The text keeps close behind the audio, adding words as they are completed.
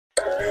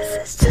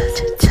This is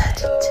just a touch.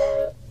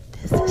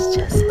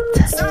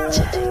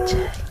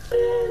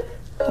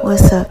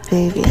 What's up,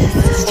 baby? This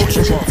is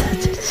just a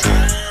touch.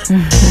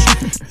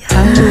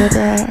 Y'all hear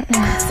that?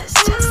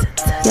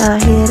 Y'all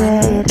hear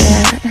that?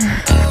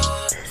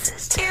 This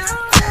is just a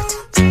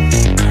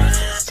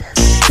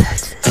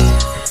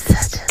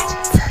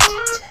touch.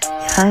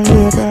 Y'all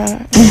hear that?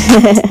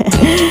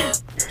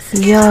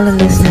 Y'all are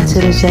listening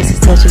to the Just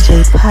a Touch of J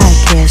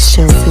podcast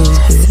show,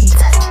 baby.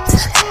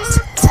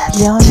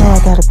 Y'all know I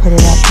gotta put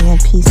it out there in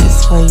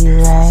pieces for you,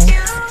 right?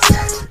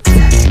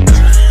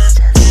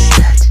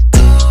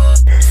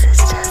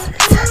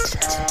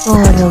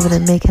 Going over to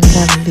making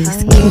love in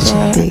B's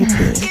kitchen, baby.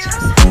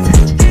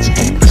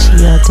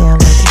 She all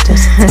down like the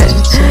Just a Touch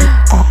of J.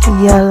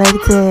 Y'all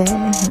like that?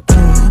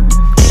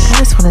 I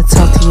just wanna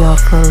talk to y'all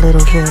for a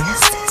little bit.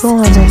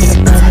 Going over to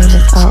my name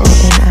is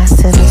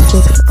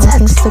RONI76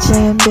 on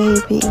Instagram,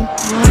 baby. I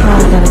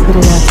gotta put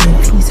it out there in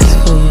pieces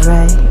for you,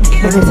 right?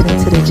 You're listening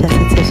to the Just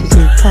a Touch of J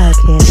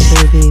podcast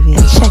show, baby.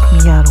 And check me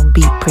out on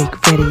Beat Break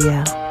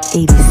Radio,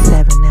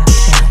 87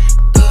 FM.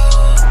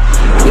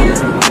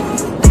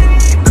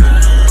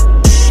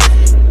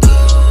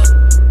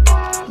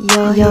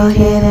 Y'all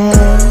hear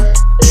that?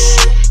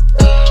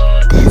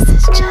 This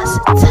is Just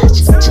a Touch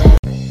of J.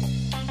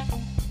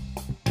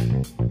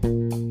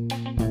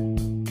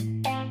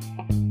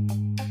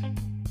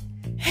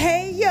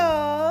 Hey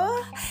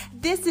y'all,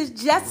 this is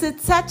Just a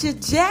Touch of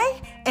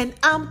J, and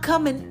I'm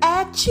coming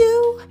at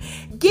you,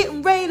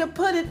 getting ready to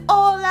put it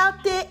all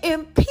out there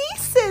in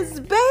pieces,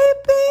 baby.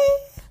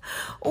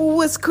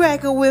 What's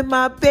cracking with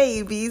my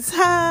babies,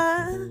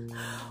 huh?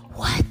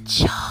 What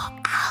y'all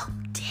out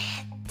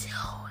there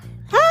doing,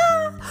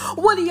 huh?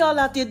 What are y'all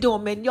out there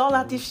doing, man? Y'all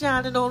out there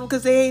shining on them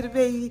because they hate it,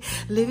 baby.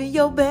 Living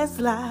your best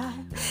life,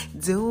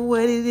 doing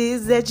what it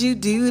is that you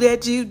do.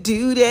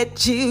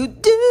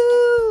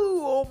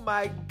 Oh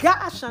my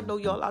gosh, I know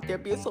y'all out there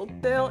being so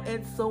thorough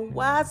and so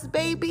wise,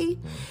 baby.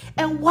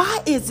 And why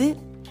is it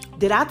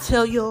that I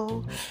tell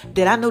y'all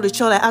that I know that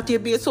y'all are out there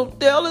being so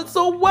thorough and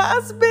so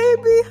wise,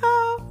 baby?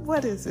 Huh?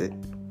 What is it?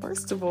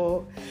 First of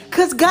all,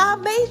 because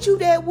God made you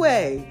that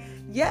way.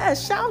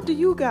 Yes, shout out to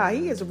you, God.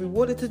 He is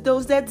rewarded to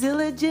those that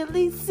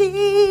diligently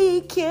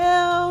seek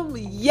Him.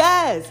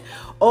 Yes.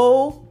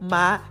 Oh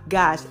my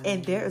gosh.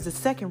 And there is a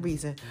second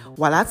reason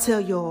why I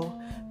tell y'all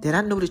that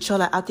I know that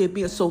y'all are out there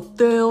being so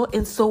thorough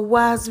and so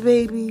wise,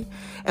 baby.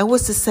 And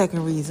what's the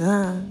second reason,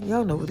 huh?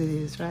 Y'all know what it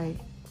is, right?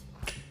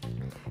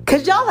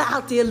 Because y'all are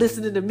out there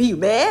listening to me,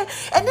 man.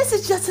 And this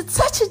is Just a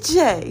Touch of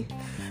J.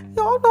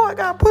 Y'all know I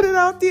got to put it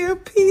out there in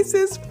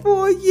pieces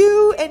for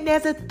you. And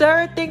there's a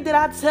third thing that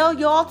I tell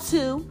y'all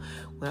too.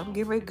 When I'm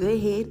getting ready to go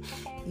ahead,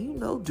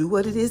 do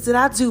what it is that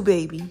I do,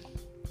 baby.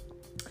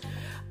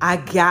 I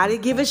got to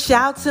give a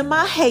shout to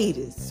my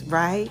haters,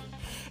 right?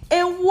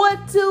 And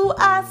what do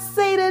I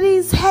say to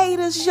these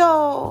haters,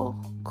 y'all?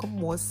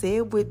 Come on, say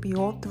it with me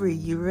on 3.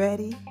 You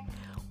ready?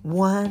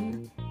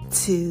 1,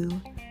 2,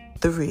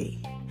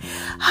 3.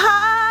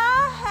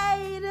 Hi,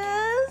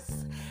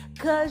 haters,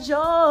 'cause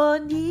y'all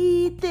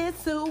need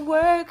this to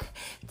work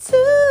too.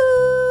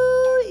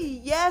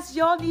 Yes,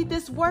 y'all need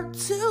this work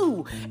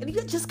too. And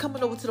you're just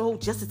coming over to the whole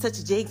Just a Touch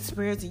of J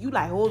experience, and you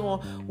like, hold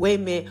on, wait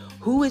a minute,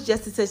 who is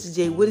Just a Touch of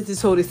J? What is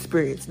this whole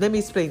experience? Let me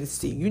explain this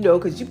to you.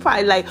 Because you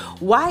probably like,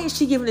 why is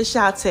she giving a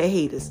shout out to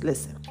haters?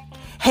 Listen.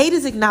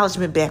 Haters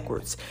acknowledgement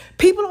backwards.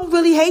 People don't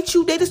really hate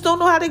you. They just don't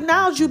know how to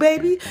acknowledge you,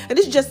 baby. And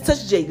this is Just a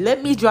Touch of J.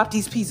 Let me drop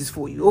these pieces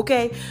for you,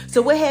 okay?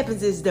 So what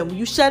happens is that when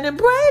you shining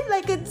bright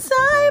like a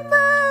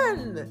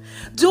diamond,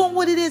 doing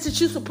what it is that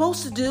you're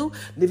supposed to do,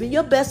 living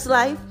your best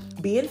life,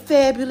 being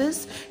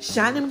fabulous,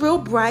 shining real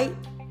bright,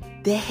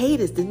 the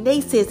haters, the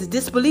naysayers, the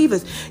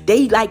disbelievers,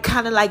 they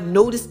kind of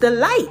notice the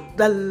light.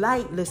 The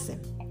light, listen.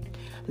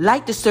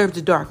 Light disturbs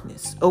the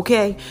darkness,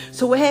 okay?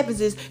 So what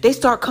happens is they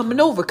start coming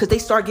over because they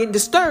start getting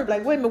disturbed.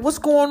 Like, wait a minute, what's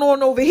going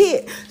on over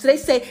here? So they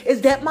say,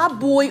 is that my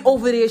boy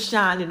over there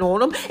shining on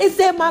them? Is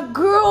that my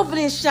girl over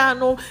there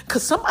shining on?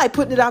 Because somebody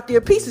putting it out there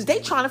in pieces. They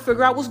trying to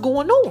figure out what's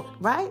going on,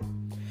 right?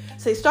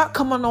 So they start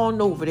coming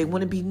on over. They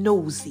want to be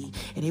nosy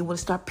and they want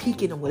to start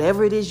peeking on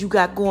whatever it is you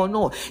got going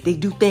on. They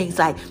do things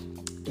like,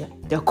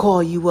 they'll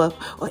call you up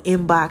or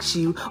inbox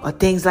you or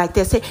things like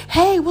that. Say,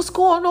 hey, what's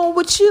going on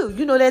with you?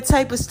 That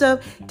type of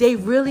stuff. They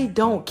really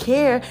don't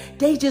care.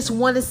 They just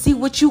want to see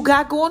what you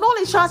got going on.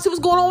 They trying to see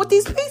what's going on with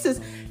these pieces.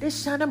 They're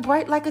shining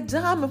bright like a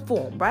diamond for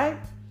them, right?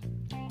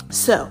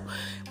 So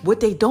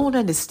what they don't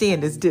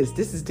understand is this.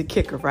 This is the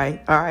kicker,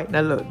 right? All right.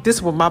 Now look, this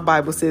is what my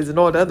Bible says and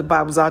all the other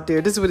Bibles out there.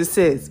 This is what it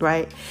says,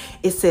 right?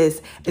 It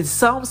says in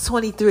Psalms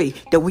 23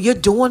 that when you're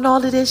doing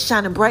all of this,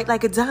 shining bright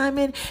like a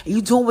diamond, and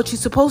you doing what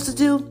you're supposed to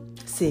do,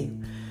 see,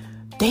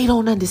 they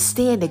don't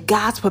understand that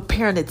God's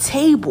preparing a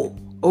table,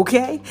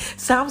 okay?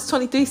 Psalms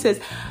 23 says,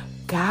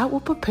 God will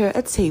prepare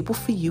a table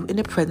for you in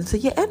the presence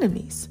of your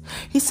enemies.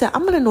 He said,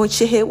 I'm going to anoint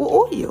your head with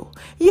oil.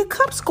 Your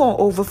cup's going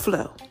to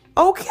overflow.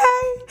 Okay.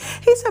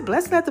 He said,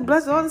 blessing after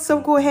blessing, all this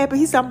stuff going to happen.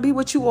 He said, I'm going to be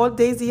with you all the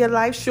days of your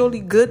life.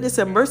 Surely goodness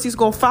and mercy is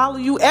going to follow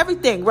you.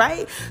 Everything,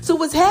 right? So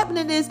what's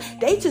happening is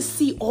they just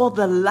see all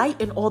the light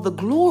and all the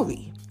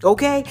glory.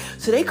 Okay.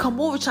 So they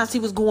come over trying to see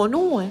what's going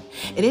on.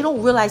 And they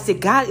don't realize that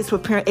God is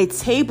preparing a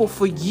table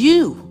for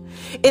you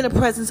in the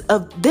presence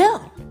of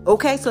them.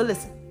 Okay. So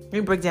listen, let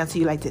me break down to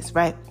you like this,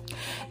 right?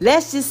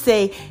 Let's just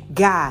say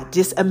God,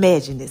 just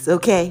imagine this.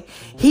 Okay.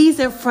 He's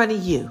in front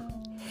of you.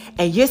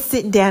 And you're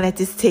sitting down at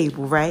this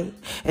table, right?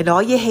 And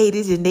all your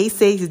haters and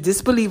naysayers and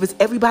disbelievers,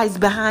 everybody's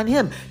behind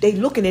him. They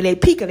looking and they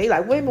peeking. They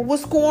like, wait a minute,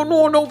 what's going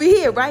on over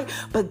here, right?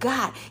 But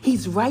God,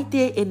 he's right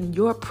there in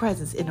your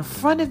presence, in the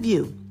front of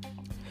you,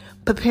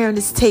 preparing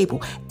this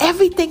table.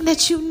 Everything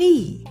that you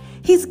need,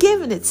 he's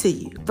giving it to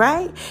you,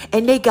 right?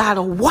 And they got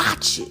to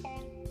watch it.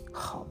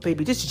 Oh,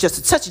 baby, this is just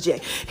a touch of J.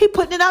 He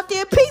putting it out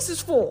there in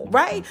pieces for him,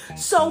 right?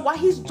 So while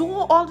he's doing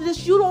all of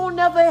this, you don't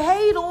never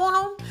hate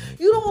on him.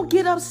 You don't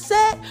get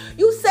upset.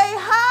 You say,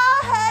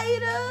 hi,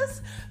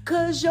 haters,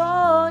 because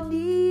y'all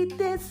need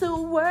this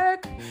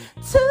work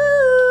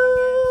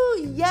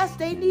too. Yes,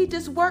 they need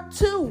this work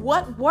too.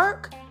 What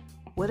work?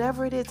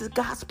 Whatever it is,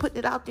 God's putting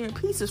it out there in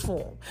pieces for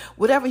him.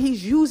 Whatever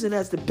he's using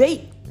as the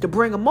bait to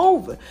bring him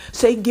over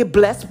so he can get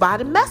blessed by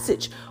the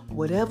message.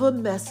 Whatever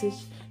message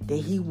that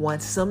he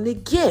wants them to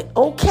get.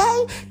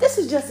 Okay? This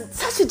is just a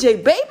touch of J,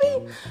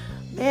 baby.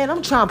 Man,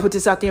 I'm trying to put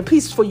this out there in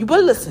pieces for you.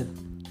 But listen.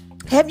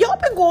 Have y'all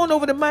been going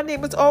over to My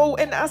Name is O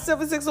and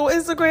I76 on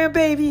Instagram,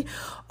 baby?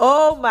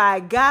 Oh my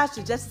gosh,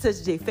 the Just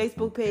Touch J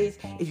Facebook page.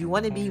 If you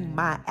want to be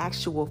my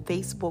actual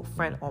Facebook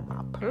friend on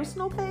my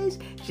personal page,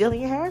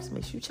 Jillian Harris,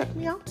 make sure you check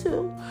me out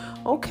too.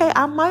 Okay,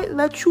 I might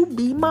let you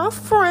be my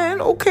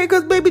friend. Okay,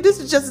 because baby, this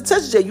is Just a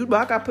Touch J. You know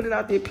I gotta put it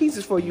out there in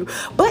pieces for you.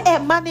 But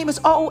at My Name is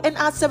O and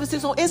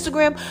I76 on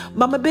Instagram,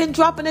 Mama been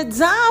dropping a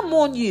dime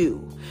on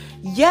you.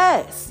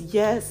 Yes.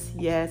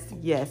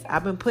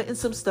 I've been putting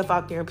some stuff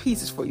out there in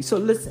pieces for you. So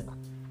listen.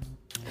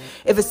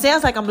 If it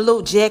sounds like I'm a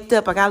little jacked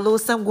up, I got a little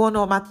something going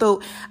on in my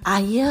throat,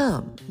 I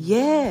am.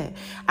 Yeah.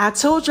 I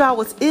told you I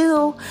was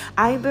ill.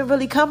 I ain't been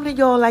really coming to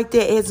y'all like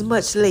that as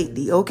much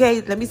lately.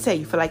 Okay. Let me tell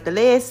you, for like the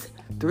last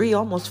 3,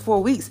 almost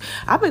 4 weeks,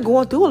 I've been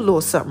going through a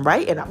little something,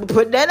 right? And I'm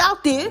putting that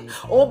out there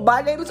on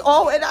My Name is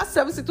O and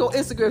I76 on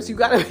Instagram. So you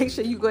got to make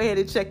sure you go ahead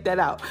and check that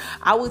out.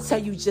 I will tell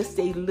you just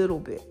a little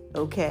bit.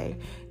 Okay.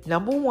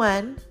 Number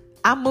 1,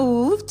 I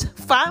moved.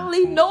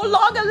 Finally, no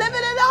longer living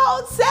in a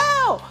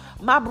hotel.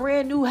 My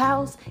brand new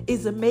house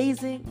is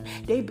amazing.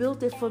 They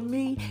built it for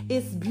me.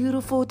 It's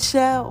beautiful,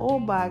 child. Oh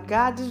my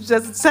God, this is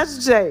just such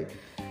a J.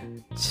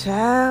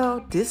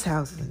 Child, this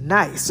house is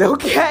nice,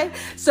 okay?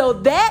 So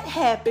that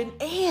happened,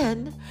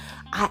 and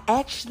I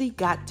actually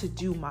got to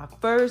do my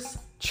first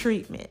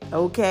treatment,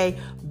 okay?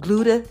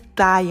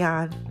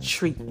 Glutathione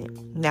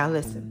treatment. Now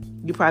listen.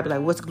 You're probably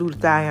like, what's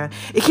glutathione?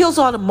 It kills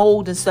all the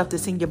mold and stuff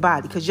that's in your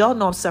body. Because y'all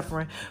know I'm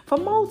suffering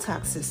from mold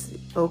toxicity.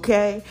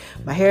 Okay?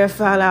 My hair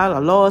fell out. I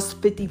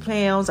lost 50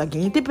 pounds. I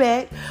gained it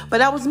back. But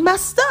I was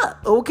messed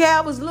up. Okay?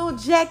 I was a little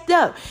jacked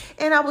up.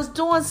 And I was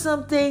doing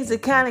some things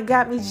that kind of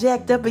got me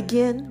jacked up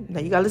again. Now,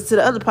 you got to listen to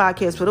the other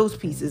podcasts for those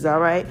pieces. All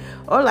right?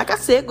 Or like I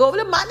said, go over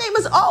to My Name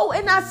is O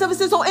and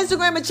I76 on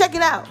Instagram and check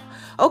it out.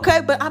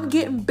 Okay? But I'm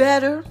getting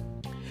better.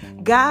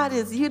 God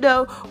is,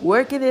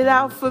 working it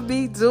out for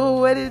me,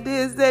 doing what it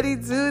is that he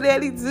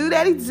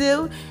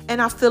do.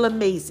 And I feel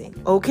amazing.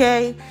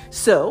 Okay.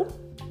 So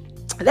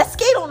let's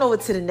skate on over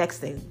to the next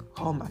thing.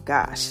 Oh my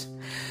gosh.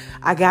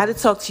 I got to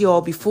talk to you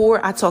all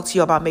before I talk to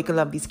you about Making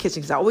Love Beats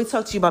Kitchen, because I always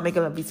talk to you about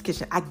Making Love Beats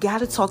Kitchen. I got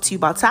to talk to you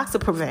about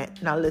Toxic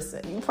Prevent. Now,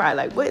 listen, you're probably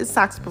like, what is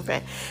Toxic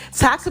Prevent?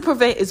 Toxic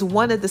Prevent is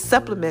one of the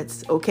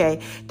supplements,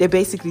 okay, that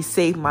basically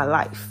saved my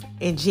life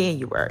in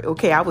January.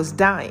 Okay, I was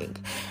dying.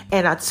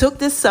 And I took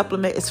this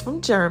supplement. It's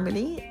from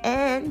Germany.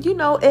 And,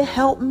 it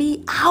helped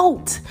me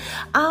out.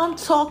 I'm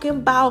talking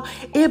about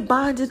it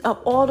binded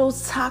up all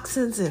those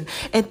toxins and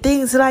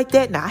things like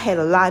that. Now, I had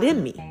a lot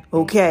in me,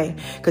 okay?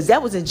 Because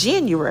that was in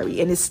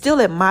January. And it's still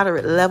at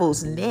moderate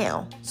levels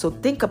now. So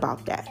think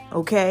about that,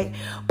 okay?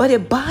 But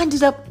it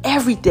binded up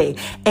everything.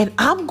 And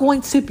I'm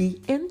going to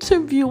be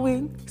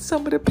interviewing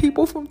some of the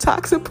people from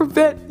Toxic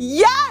Prevent.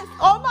 Yes!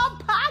 On my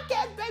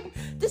podcast, baby.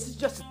 This is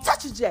just a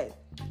touch of J.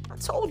 I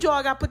told y'all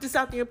I got to put this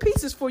out there in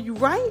pieces for you,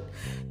 right?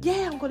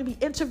 Yeah, I'm going to be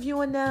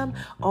interviewing them.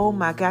 Oh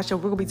my gosh, we're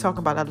going to be talking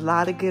about a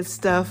lot of good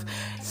stuff.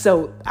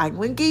 So I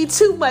wouldn't give you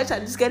too much. I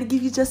just got to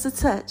give you just a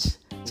touch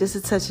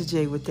of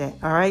J with that.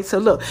 All right. So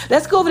look,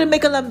 let's go over to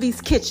Making Love in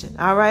V's Kitchen.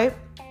 All right.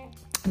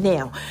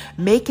 Now,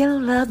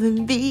 Making Love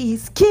in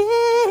V's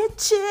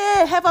Kitchen.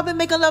 Have I been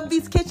making love in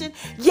V's Kitchen?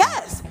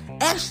 Yes.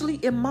 Actually,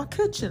 in my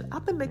kitchen.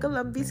 I've been making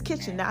love in V's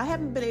Kitchen. Now, I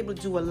haven't been able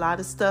to do a lot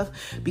of stuff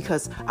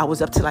because I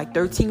was up to like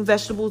 13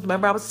 vegetables.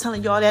 Remember, I was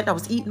telling y'all that? I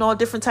was eating all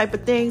different type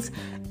of things.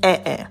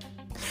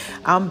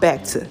 I'm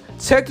back to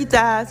turkey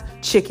thighs,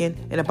 chicken,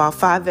 and about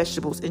 5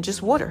 vegetables and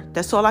just water.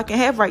 That's all I can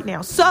have right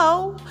now.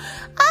 So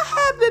I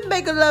have been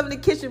making love in the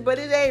kitchen, but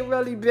it ain't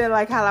really been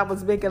like how I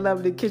was making love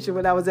in the kitchen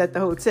when I was at the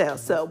hotel.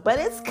 But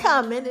it's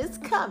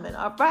coming,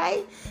 all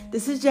right?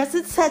 This is just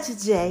a touch of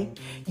J.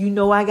 You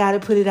know I got to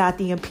put it out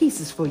there in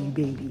pieces for you,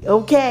 baby,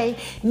 okay?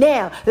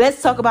 Now,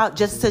 let's talk about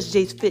Just a Touch of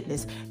J's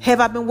fitness. Have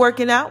I been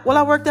working out? Well,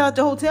 I worked out at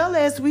the hotel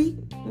last week.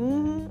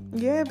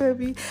 Yeah,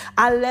 baby.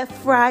 I left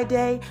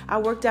Friday. I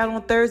worked out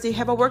on Thursday.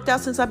 Have I worked out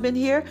since I've been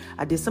here?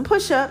 I did some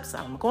push-ups.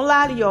 I'm not going to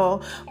lie to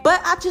y'all.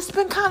 But I just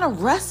been kind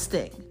of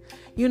resting,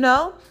 you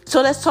know?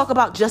 So let's talk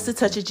about Just a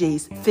Touch of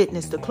J's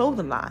fitness, the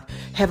clothing line.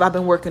 Have I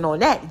been working on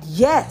that?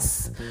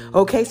 Yes.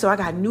 Okay, so I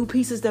got new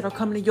pieces that are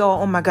coming to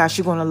y'all. Oh, my gosh,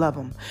 you're going to love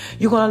them.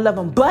 You're going to love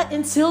them. But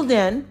until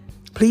then,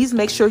 please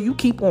make sure you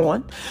keep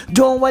on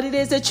doing what it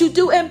is that you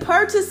do and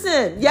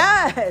purchasing.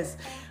 Yes.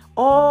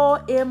 All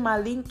in my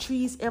link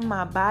trees, in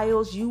my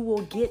bios, you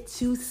will get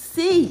to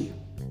see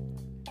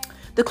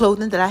the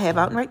clothing that I have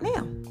out right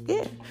now.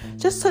 Yeah.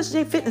 Just Touch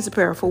J Fitness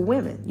apparel for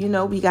women. You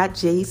know, we got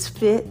J's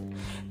Fit.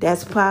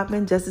 That's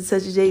popping. Just a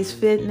Touch of J's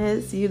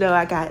Fitness. You know,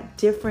 I got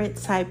different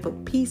type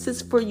of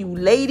pieces for you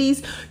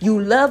ladies.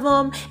 You love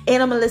them.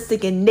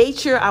 Animalistic in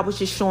nature. I was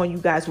just showing you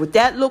guys what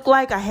that looked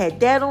like. I had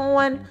that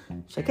on.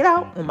 Check it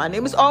out. My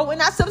name is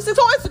Alwyn976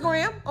 on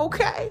Instagram.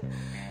 Okay.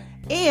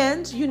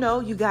 And, you know,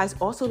 you guys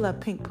also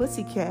love Pink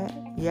Pussycat.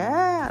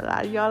 Yeah, a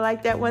lot of y'all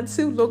like that one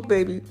too. Look,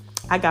 baby,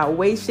 I got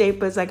waist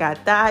shapers. I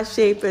got thigh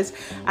shapers.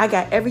 I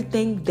got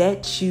everything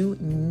that you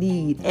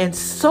need and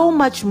so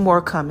much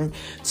more coming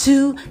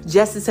to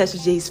Just a Touch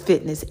of J's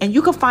Fitness. And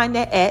you can find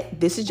that at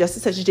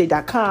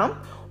thisisjustatoutofj.com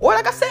or,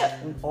 like I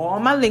said, in all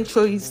my link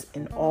trees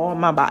and all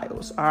my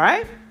bios. All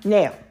right.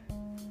 Now,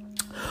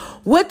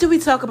 what do we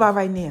talk about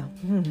right now?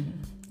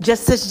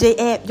 Just a Touch of J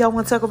app. Y'all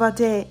want to talk about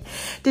that?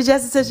 The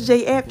Just a Touch of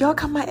J app. Y'all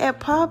got my app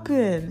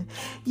popping.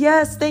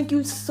 Yes, thank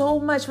you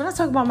so much. When I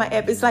talk about my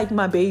app, it's like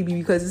my baby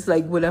because it's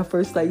like when I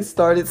first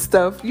started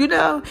stuff, you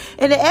know.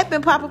 And the app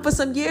been popping for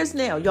some years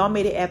now. Y'all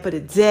made an app of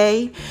the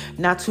day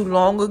not too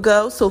long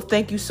ago. So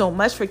thank you so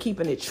much for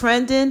keeping it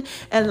trending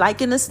and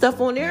liking the stuff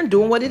on there and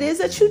doing what it is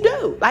that you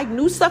do. Like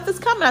new stuff is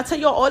coming. I tell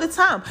y'all all the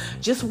time.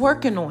 Just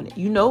working on it,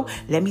 you know.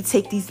 Let me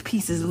take these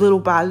pieces little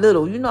by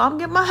little. You know, I'm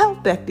getting my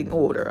health back in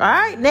order. All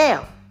right,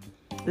 now.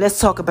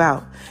 Let's talk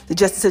about the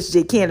Just a Touch of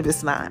J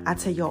cannabis line. I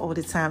tell y'all all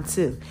the time,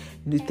 too.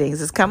 New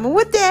things is coming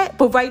with that.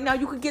 But right now,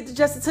 you can get the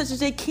Just a Touch of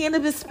J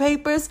cannabis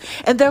papers.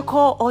 And they're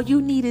called All You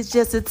Need Is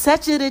Just a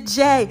Touch of the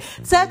J.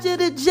 Touch of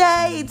the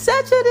J.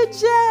 Touch of the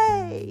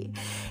J.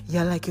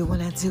 Y'all like it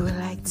when I do it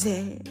like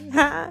that?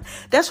 Huh?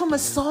 That's from a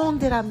song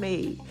that I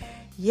made.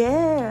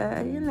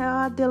 Yeah, you know,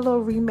 I did a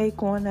little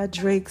remake on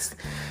Drake's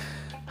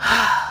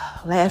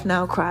Laugh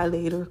Now, Cry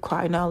Later,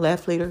 Cry Now,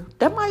 Laugh Later.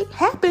 That might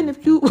happen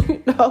if you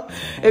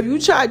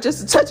try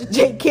Just a Touch of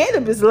J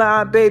cannabis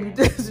line, baby.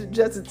 This is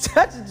Just a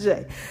Touch of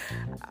J.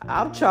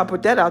 I'm trying to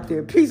put that out there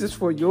in pieces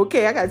for you,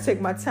 okay? I got to take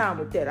my time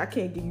with that. I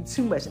can't give you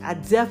too much. I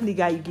definitely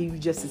got to give you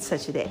just a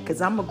touch of that because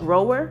I'm a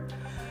grower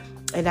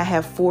and I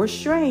have 4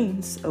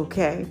 strains,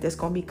 okay, that's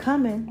going to be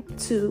coming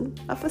to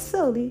a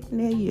facility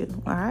near you,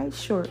 all right,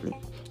 shortly.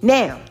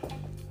 Now,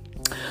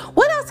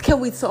 what else can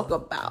we talk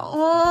about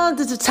on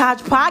the Taj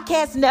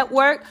Podcast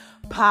Network?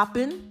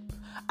 Poppin'.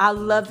 I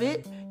love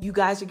it. You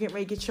guys are getting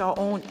ready to get your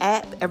own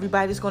app.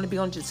 Everybody's going to be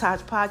on the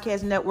Taj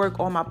Podcast Network.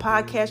 All my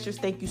podcasters,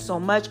 thank you so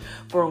much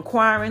for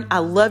inquiring. I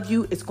love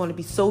you. It's going to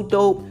be so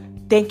dope.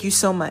 Thank you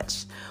so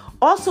much.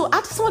 Also, I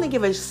just want to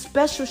give a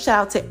special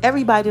shout out to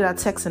everybody that I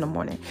text in the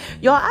morning.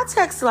 Y'all, I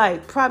text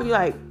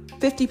probably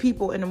 50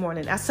 people in the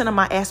morning. I send them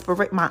my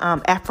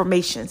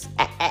affirmations.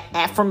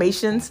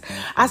 Affirmations.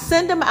 I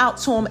send them out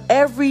to them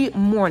every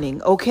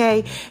morning,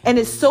 okay? And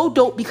it's so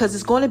dope because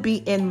it's going to be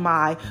in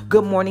my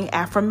Good Morning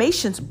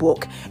Affirmations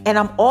book. And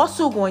I'm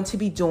also going to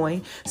be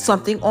doing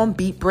something on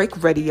Beat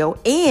Break Radio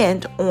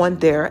and on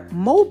their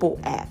mobile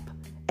app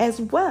as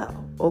well,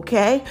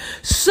 okay?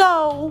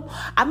 So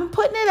I've been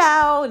putting it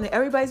out and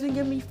everybody's been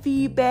giving me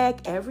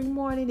feedback every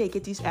morning. They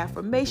get these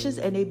affirmations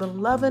and they've been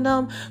loving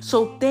them.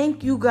 So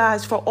thank you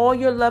guys for all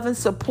your love and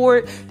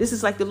support. This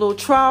is like the little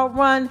trial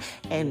run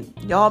and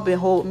y'all been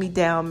holding me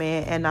down,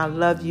 man. And I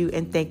love you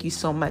and thank you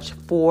so much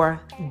for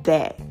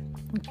that.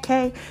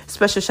 Okay?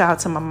 Special shout out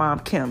to my mom,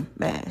 Kim.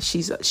 Man,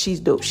 she's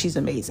dope. She's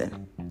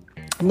amazing.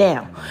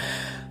 Now,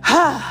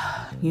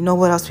 you know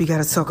what else we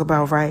got to talk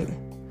about, right?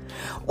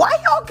 Why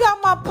y'all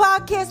got my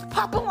podcast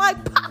popping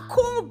like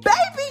popcorn,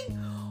 baby?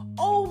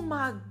 Oh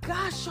my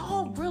gosh,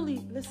 y'all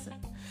really, listen.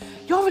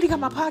 Y'all really got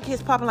my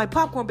podcast popping like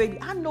popcorn, baby.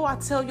 I know I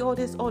tell y'all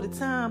this all the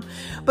time,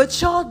 but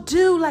y'all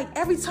do. Like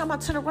every time I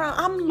turn around,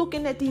 I'm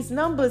looking at these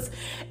numbers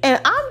and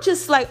I'm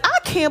just like, I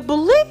can't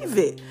believe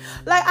it.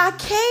 Like I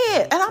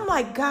can't. And I'm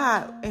like,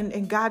 God,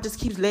 and God just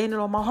keeps laying it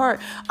on my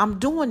heart. I'm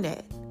doing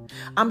that.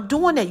 I'm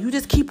doing that. You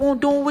just keep on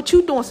doing what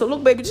you're doing. So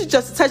look, baby,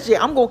 just a touch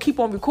it. I'm going to keep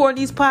on recording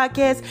these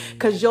podcasts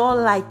because y'all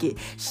like it.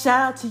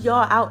 Shout out to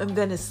y'all out in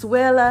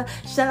Venezuela.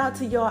 Shout out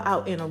to y'all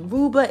out in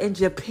Aruba, in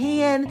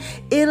Japan,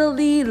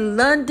 Italy,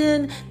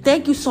 London.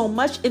 Thank you so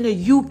much in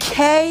the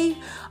UK.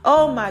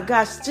 Oh my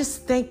gosh,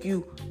 just thank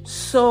you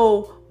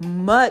so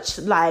much.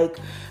 Like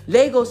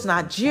Lagos,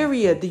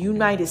 Nigeria, the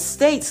United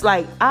States.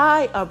 Like,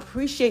 I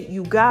appreciate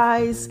you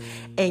guys,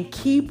 and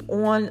keep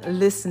on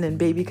listening,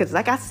 baby, because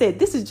like I said,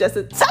 this is just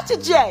a touch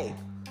of J.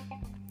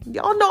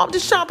 Y'all know I'm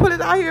just trying to put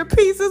it out here in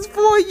pieces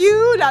for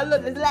you. Now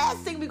look, the last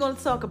thing we're going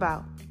to talk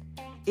about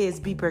is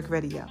Beat Break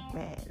Radio.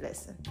 Man,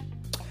 listen,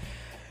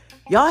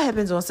 y'all have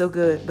been doing so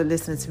good, but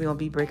listening to me on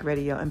Beat Break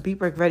Radio. And Beat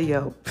Break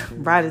Radio,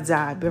 ride or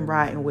die, been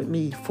riding with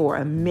me for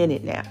a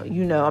minute now.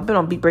 You know, I've been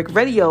on Beat Break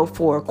Radio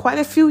for quite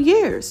a few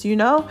years, you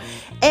know.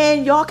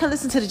 And y'all can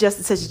listen to the Just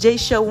a Touch of J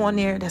show on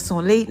there. That's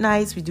on late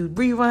nights. We do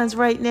reruns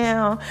right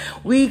now.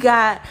 We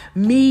got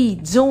me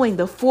doing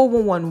the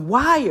 411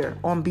 Wire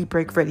on Beat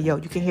Break Radio.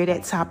 You can hear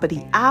that top of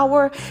the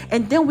hour.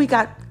 And then we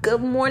got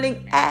Good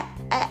Morning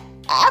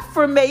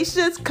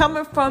Affirmations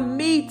coming from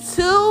me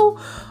too.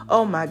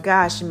 Oh my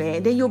gosh,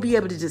 man. Then you'll be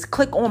able to just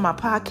click on my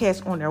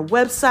podcast on their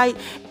website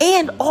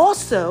and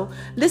also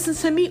listen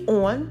to me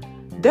on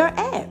their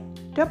app,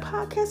 their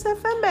Podcast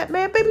FM app,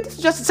 man. Baby, this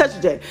is Just a Touch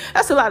of J.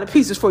 That's a lot of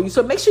pieces for you.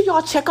 So make sure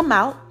y'all check them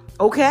out,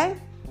 okay?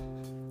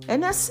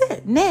 And that's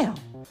it. Now,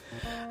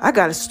 I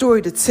got a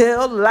story to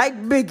tell like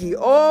Biggie.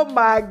 Oh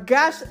my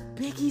gosh.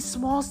 Biggie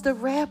Smalls, the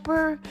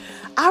rapper.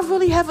 I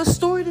really have a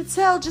story to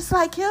tell just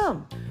like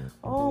him.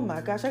 Oh my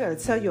gosh, I gotta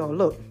tell y'all,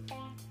 look.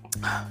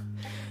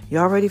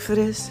 Y'all ready for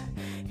this?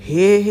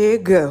 Here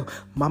go.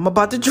 Mama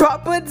about to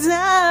drop a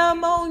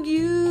dime on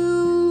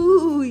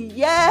you.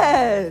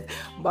 Yes.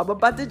 Mama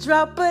about to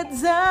drop a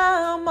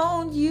dime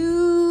on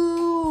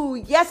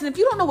you. Yes, and if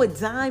you don't know what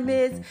dime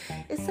is,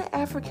 it's an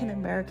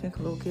African-American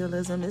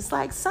colloquialism. It's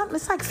like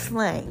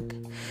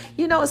slang.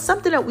 You know, it's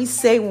something that we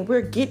say when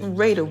we're getting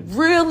ready to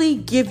really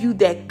give you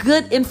that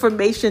good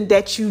information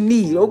that you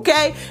need,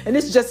 okay? And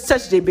this is Just a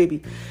Touch Day,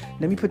 baby.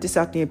 Let me put this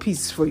out there in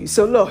pieces for you.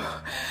 So look,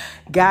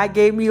 God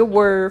gave me a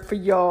word for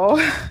y'all.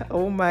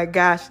 Oh my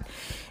gosh.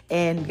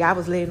 And God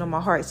was laying on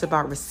my heart. It's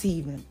about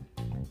receiving.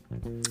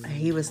 And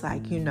he was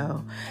like, you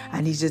know,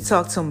 I need you to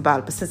talk to him about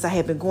it. But since I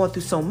had been going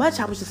through so much,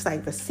 I was just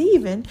like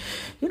receiving,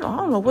 you know, I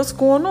don't know what's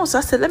going on. So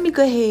I said, let me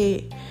go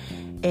ahead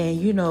and,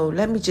 you know,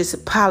 let me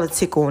just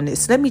politic on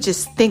this. Let me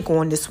just think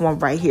on this one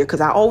right here.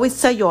 Because I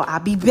always tell y'all, I'll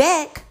be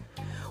back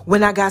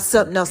when I got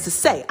something else to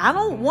say. I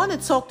don't want to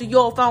talk to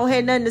y'all if I don't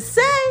have nothing to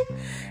say.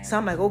 So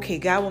I'm like, okay,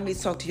 God want me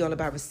to talk to y'all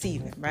about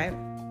receiving, right?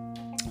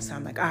 So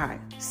I'm like, all right.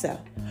 So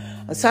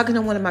I was talking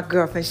to one of my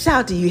girlfriends.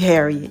 Shout out to you,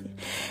 Harriet.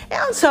 And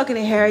I'm talking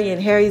to Harriet,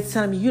 and Harriet's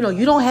telling me, you know,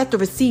 you don't have to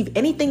receive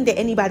anything that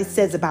anybody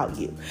says about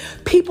you.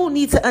 People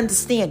need to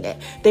understand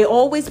that. They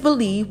always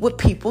believe what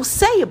people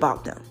say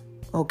about them.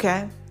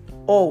 Okay?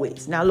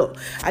 Always. Now, look,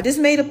 I just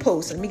made a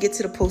post. Let me get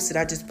to the post that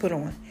I just put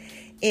on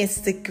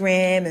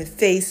Instagram and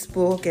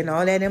Facebook and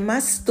all that in my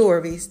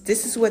stories.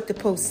 This is what the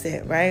post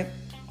said, right?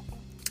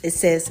 It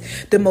says,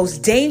 the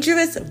most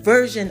dangerous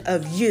version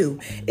of you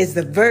is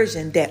the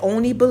version that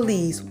only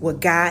believes what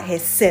God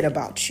has said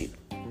about you.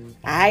 All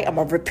right, I'm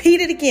going to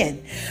repeat it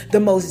again. The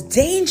most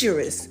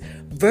dangerous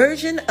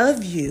version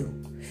of you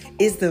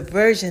is the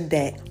version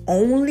that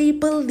only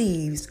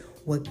believes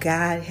what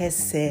God has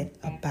said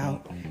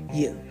about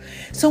you.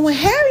 So when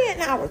Harriet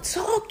and I were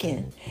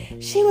talking,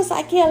 she was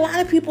like, yeah, a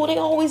lot of people, they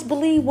always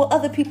believe what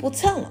other people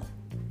tell them.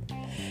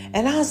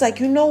 And I was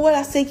like, you know what?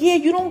 I said, yeah,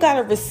 you don't got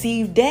to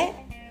receive that.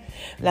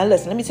 Now,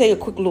 listen, let me tell you a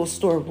quick little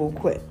story real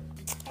quick.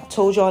 I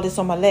told y'all this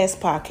on my last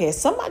podcast.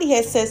 Somebody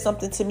had said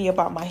something to me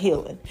about my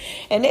healing.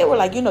 And they were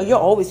like, you know, you're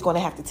always going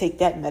to have to take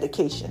that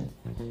medication.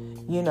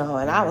 You know,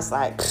 and I was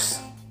like,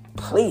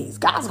 please,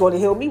 God's going to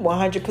heal me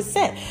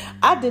 100%.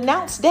 I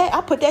denounced that.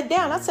 I put that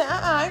down. I said,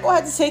 I ain't going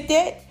to have to take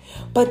that.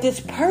 But this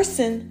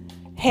person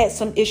had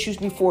some issues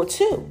before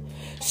too.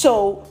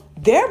 So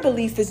their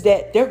belief is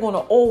that they're going to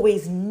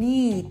always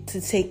need to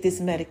take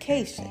this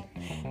medication.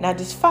 Now,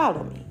 just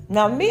follow me.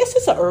 Now, me, it's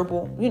just a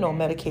herbal, you know,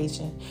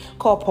 medication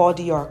called Paul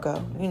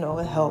Diarca. You know,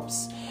 it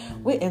helps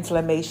with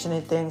inflammation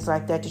and things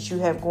like that you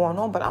have going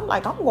on. But I'm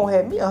like, I'm going to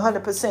have me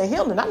 100%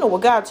 healing. I know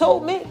what God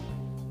told me.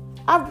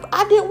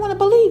 I didn't want to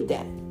believe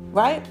that,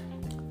 right?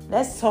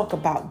 Let's talk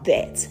about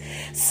that.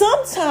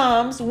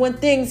 Sometimes when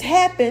things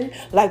happen,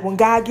 like when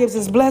God gives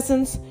us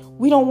blessings,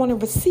 we don't want to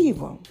receive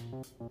them.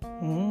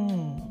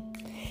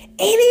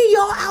 Any of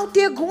y'all out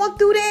there going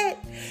through that?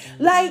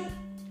 Like,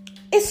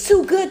 it's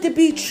too good to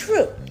be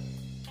true.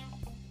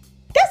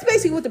 That's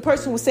basically what the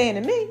person was saying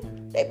to me.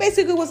 They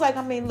basically was like,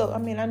 I mean, look,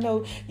 I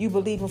know you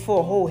believe in for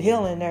a whole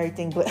healing and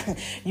everything, but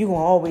you're going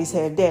to always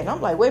have that. And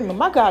I'm like, wait a minute,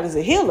 my God is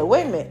a healer.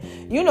 Wait a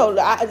minute. You know,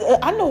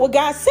 I know what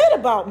God said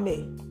about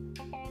me.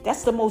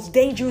 That's the most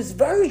dangerous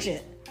version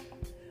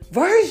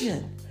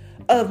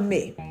of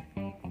me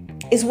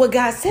is what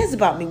God says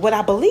about me, what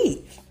I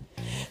believe.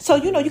 So,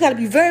 you know, you got to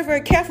be very,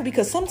 very careful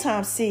because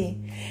sometimes,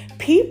 see,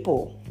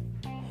 people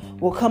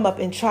will come up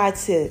and try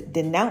to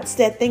denounce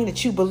that thing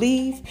that you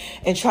believe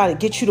and try to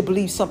get you to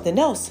believe something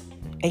else.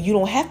 And you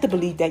don't have to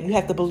believe that. You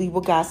have to believe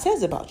what God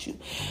says about you.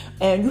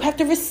 And you have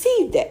to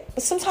receive that.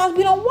 But sometimes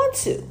we don't want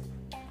to.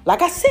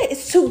 Like I said,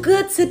 it's too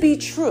good to be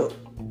true.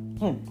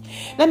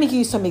 Let me give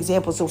you some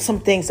examples of some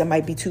things that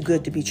might be too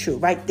good to be true,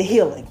 right? The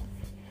healing.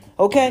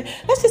 Okay?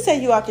 Let's just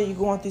say you out there, you're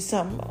going through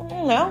something.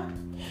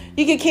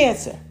 You get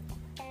cancer,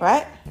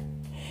 right?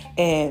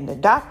 And the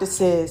doctor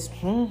says,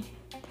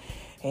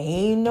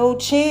 ain't no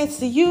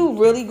chance of you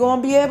really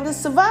going to be able to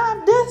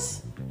survive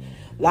this.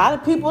 A lot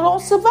of people don't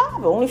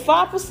survive it. Only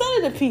 5%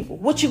 of the people.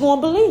 What you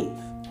going to believe?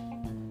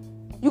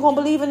 You going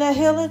to believe in that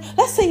healing?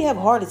 Let's say you have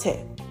a heart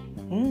attack.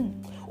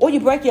 Or you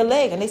break your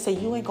leg and they say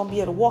you ain't going to be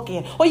able to walk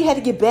again. Or you had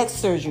to get back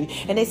surgery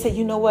and they say,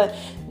 you know what?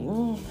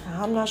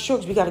 I'm not sure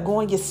because we got to go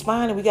on your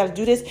spine and we got to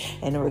do this.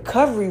 And the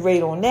recovery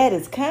rate on that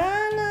is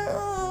kind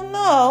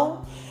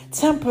of,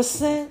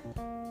 10%.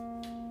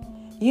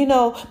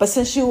 But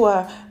since you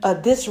are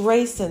this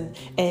race and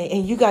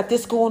you got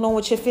this going on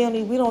with your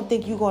family, we don't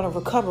think you're going to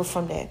recover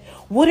from that.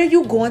 What are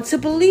you going to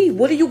believe?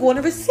 What are you going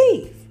to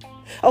receive?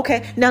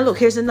 Okay, now look,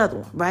 here's another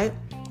one, right?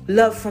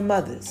 Love from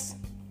others.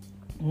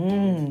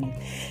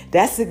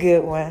 That's a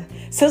good one.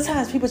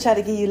 Sometimes people try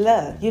to give you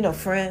love,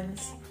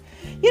 friends.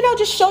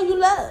 Just show you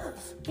love.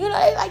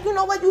 Like, you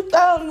know what? You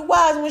thoroughly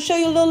wise. I'm going to show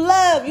you a little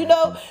love. You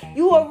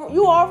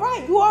all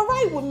right. You all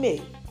right with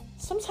me.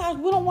 Sometimes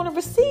we don't want to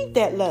receive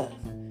that love.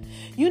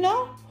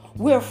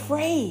 We're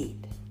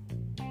afraid.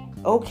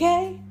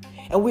 Okay?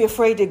 And we're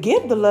afraid to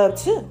give the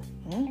love too.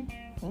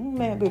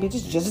 Man, baby,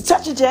 just a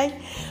touch of Jay.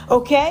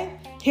 Okay?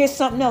 Here's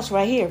something else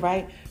right here,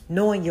 right?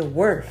 Knowing your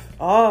worth.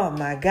 Oh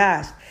my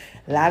gosh.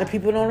 A lot of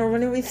people don't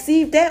want to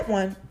receive that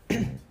one.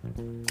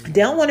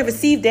 They don't want to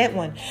receive that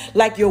one.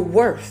 Like your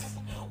worth.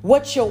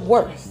 What's your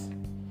worth?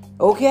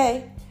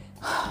 Okay?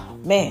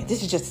 Man,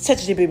 this is just a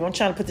touch of Jay, baby. I'm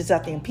trying to put this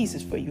out there in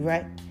pieces for you,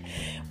 right?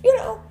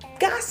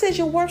 God says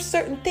you're worth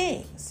certain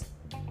things.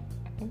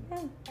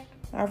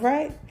 All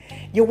right?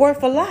 You're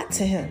worth a lot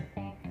to him.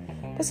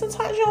 But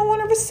sometimes you don't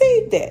want to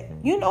receive that.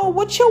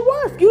 What you're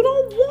worth. You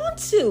don't want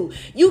to.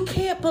 You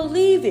can't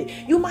believe it.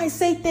 You might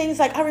say things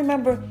like, I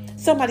remember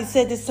somebody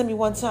said this to me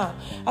one time.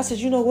 I said,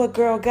 you know what,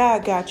 girl?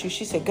 God got you.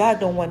 She said, God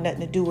don't want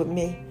nothing to do with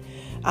me.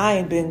 I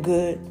ain't been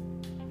good.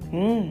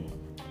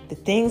 The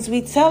things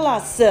we tell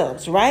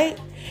ourselves, right?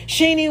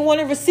 She ain't even want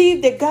to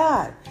receive that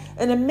God,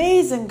 an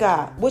amazing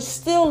God, would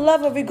still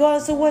love her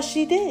regardless of what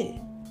she did.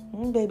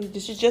 Baby,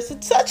 this is just a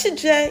touch of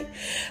Jay.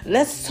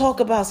 Let's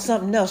talk about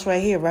something else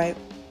right here, right?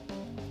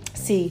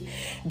 See,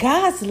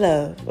 God's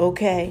love,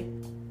 okay?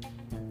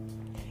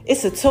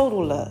 It's a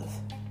total love,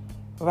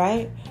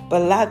 right?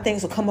 But a lot of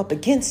things will come up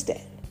against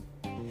that.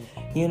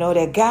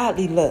 That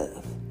godly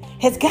love.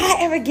 Has God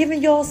ever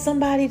given y'all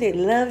somebody that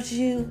loves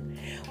you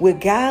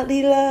with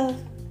godly love?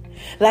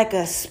 Like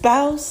a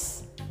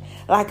spouse?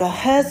 Like a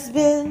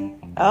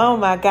husband? Oh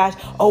my gosh.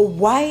 A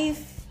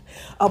wife?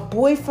 A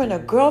boyfriend, a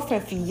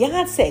girlfriend,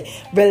 fiance,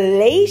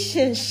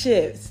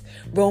 relationships,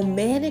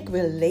 romantic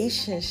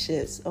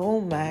relationships.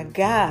 Oh my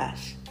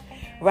gosh,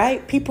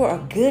 right? People are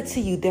good to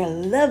you. They're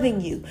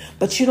loving you,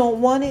 but you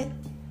don't want it.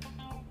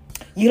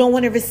 You don't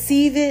want to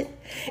receive it.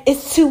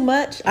 It's too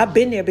much. I've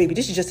been there, baby.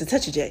 This is just a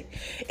touch of Jay.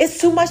 It's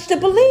too much to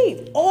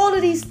believe. All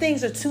of these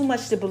things are too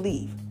much to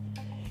believe.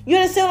 You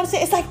understand what I'm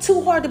saying? It's like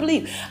too hard to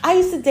believe. I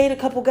used to date a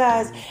couple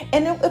guys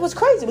and it was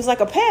crazy. It was like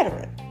a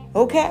pattern.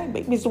 Okay?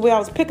 Maybe it's the way I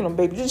was picking them,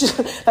 baby. Just,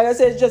 like I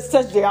said, just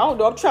touch Jay. I don't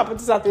know. I'm trying to put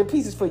this out there in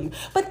pieces for you.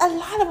 But a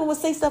lot of them would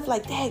say stuff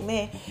like, dang,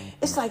 man,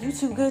 it's like you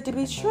too good to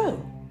be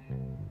true.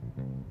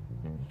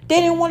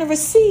 They didn't want to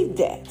receive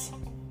that.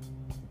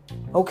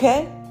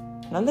 Okay?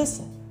 Now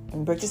listen. Let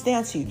me break this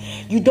down to you.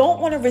 You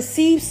don't want to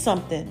receive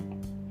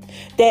something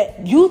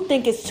that you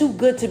think is too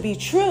good to be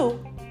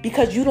true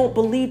because you don't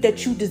believe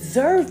that you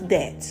deserve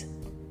that.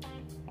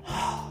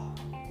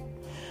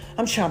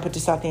 I'm trying to put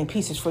this out there in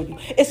pieces for you.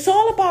 It's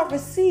all about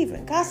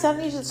receiving. God said,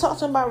 I need you to talk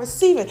to them about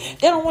receiving.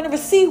 They don't want to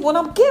receive what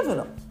I'm giving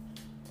them.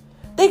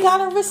 They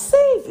got to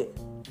receive it.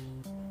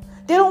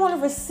 They don't want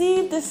to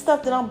receive this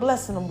stuff that I'm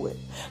blessing them with.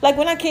 Like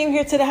when I came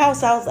here to the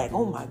house, I was like,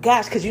 oh my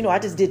gosh, because I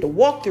just did the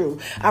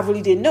walkthrough. I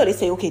really didn't know. They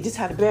say, okay, this is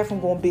how the bathroom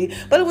going to be.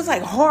 But it was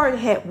like hard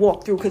hat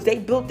walkthrough because they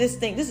built this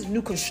thing. This is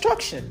new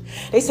construction.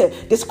 They said,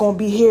 this is going to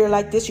be here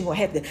like this. You're going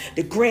to have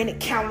the granite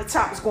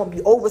countertop. It's going to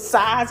be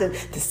oversized and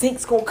the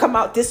sink's going to come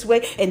out this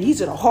way. And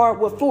these are the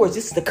hardwood floors.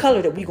 This is the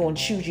color that we're going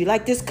to choose. You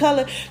like this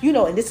color?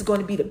 And this is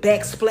going to be the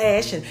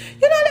backsplash. And,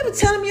 they were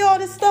telling me all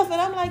this stuff.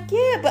 And I'm like,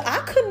 yeah, but I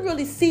couldn't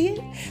really see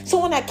it. So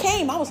when I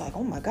came, I was like,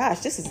 oh my gosh,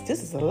 this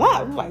is a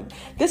lot. I'm like,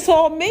 this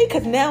all me?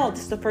 Because now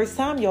this is the first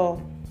time,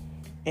 y'all.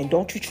 And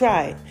don't you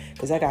try it,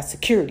 because I got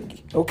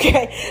security,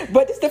 okay?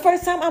 But this is the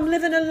first time I'm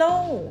living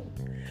alone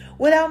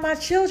without my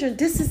children.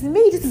 This is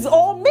me. This is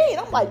all me.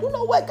 And I'm like, you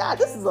know what, God,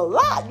 this is a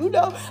lot,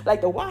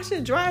 Like the washer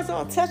and dryer's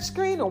on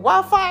touchscreen and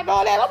Wi-Fi and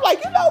all that. I'm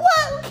like, you know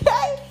what,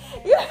 okay?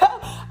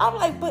 I'm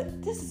like,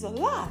 but this is a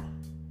lot.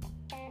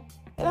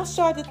 And I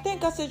started to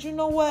think, I said, you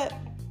know what?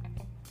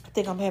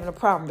 think I'm having a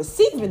problem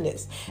receiving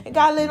this. And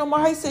God laid on my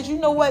heart, he said, you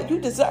know what? You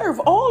deserve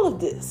all of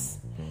this.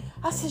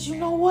 I said, you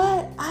know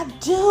what? I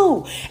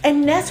do.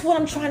 And that's what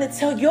I'm trying to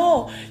tell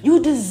y'all.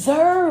 You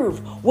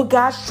deserve what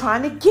God's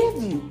trying to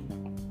give you.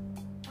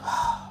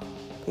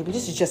 Baby,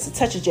 this is just a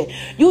touch of J.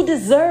 You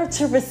deserve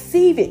to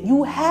receive it.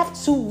 You have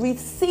to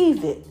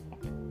receive it.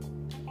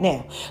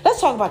 Now,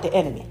 let's talk about the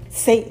enemy.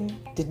 Satan,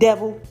 the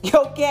devil,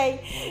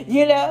 okay?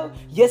 You know,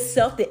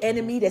 yourself, the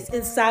enemy that's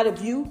inside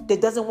of you that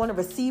doesn't want to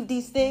receive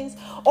these things.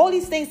 All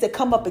these things that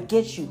come up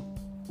against you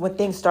when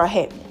things start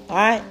happening. All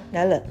right?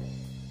 Now look.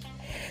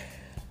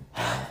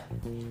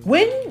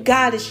 When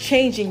God is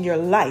changing your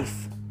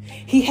life,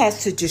 he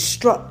has to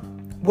disrupt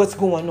what's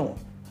going on.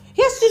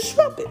 He has to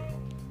disrupt it.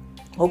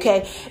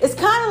 Okay, it's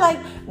kind of like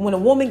when a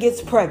woman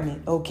gets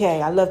pregnant.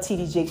 Okay, I love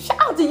TD Jakes.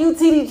 Shout out to you,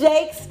 TD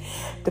Jakes,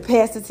 the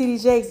pastor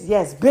TD Jakes.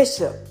 Yes,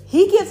 Bishop.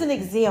 He gives an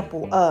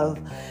example of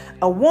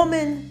a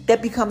woman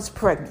that becomes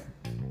pregnant.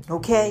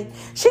 Okay,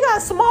 she got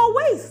a small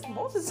waist.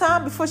 Most of the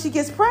time before she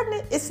gets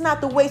pregnant, it's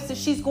not the waist that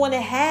she's going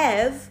to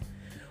have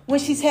when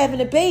she's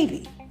having a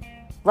baby,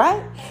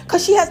 right?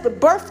 Because she has to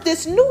birth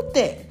this new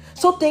thing.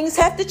 So things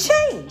have to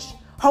change.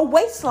 Her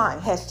waistline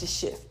has to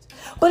shift.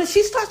 But if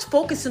she starts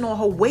focusing on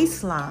her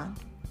waistline,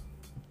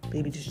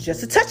 baby, this is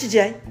just a touch of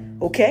J,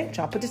 okay? I'm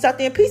trying to put this out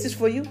there in pieces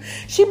for you.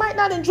 She might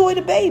not enjoy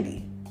the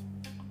baby.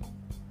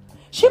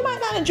 She might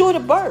not enjoy the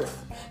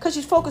birth because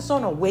she's focused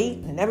on her weight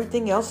and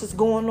everything else is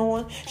going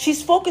on.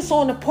 She's focused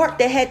on the part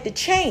that had to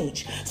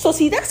change. So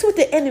see, that's what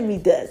the enemy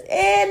does.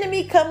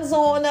 Enemy comes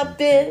on up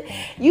there,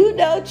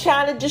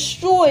 trying to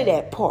destroy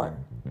that part.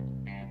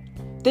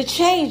 The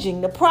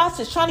changing, the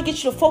process, trying to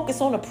get you to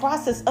focus on the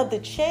process of the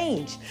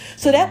change.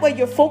 So that way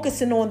you're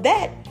focusing on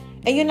that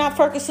and you're not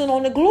focusing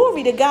on the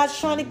glory that God's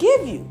trying to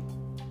give you.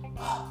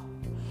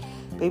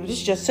 Baby, this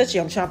is just touchy.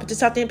 I'm trying to put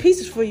this out there in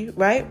pieces for you,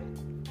 right?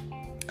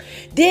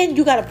 Then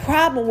you got a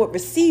problem with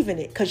receiving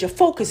it because your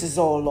focus is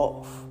all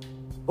off.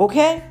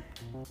 Okay?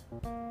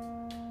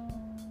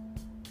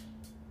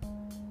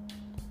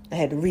 I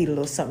had to read a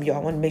little something, y'all. I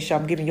want to make sure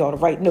I'm giving y'all the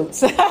right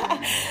notes.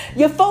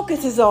 Your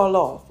focus is all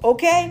off,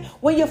 okay?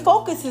 When your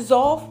focus is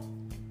off,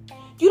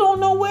 you don't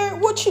know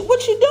what you're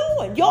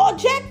doing. You're all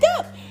jacked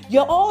up.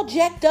 You're all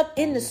jacked up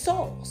in the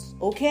sauce,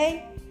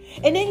 okay?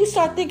 And then you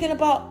start thinking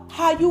about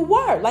how you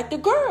were, like the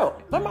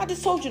girl. Remember I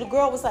just told you the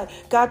girl was like,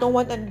 God don't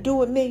want nothing to do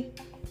with me,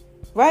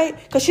 right?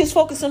 Because she's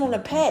focusing on the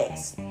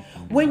past.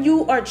 When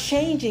you are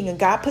changing and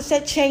God puts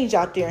that change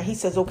out there and he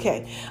says,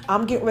 okay,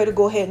 I'm getting ready to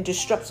go ahead and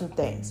disrupt some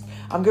things.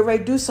 I'm getting ready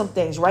to do some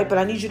things, right? But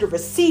I need you to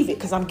receive it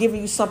because I'm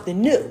giving you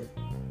something new.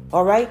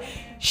 All right.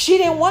 She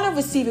didn't want to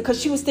receive it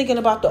because she was thinking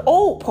about the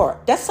old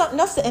part. That's something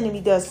else the enemy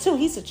does too.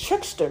 He's a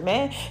trickster,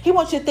 man. He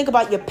wants you to think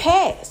about your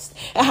past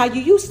and how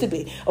you used to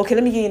be. Okay,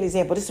 let me give you an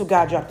example. This is what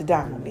God dropped it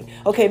down on me.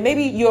 Okay,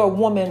 maybe you're a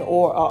woman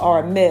or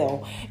a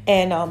male.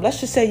 And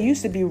let's just say you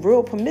used to be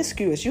real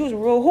promiscuous. You was a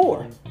real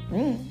whore.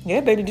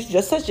 Yeah, baby, this is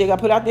just such thing I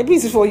put out there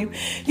pieces for you.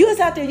 You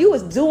was out there. You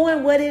was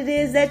doing what it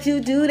is that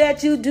you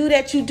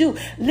do.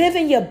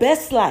 Living your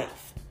best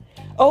life.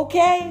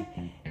 Okay?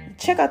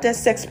 Check out that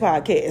sex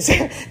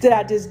podcast that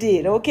I just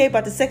did, okay?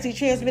 About the sexually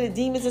transmitted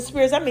demons and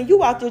spirits. I mean,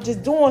 you out there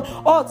just doing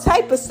all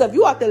type of stuff.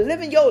 You out there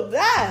living your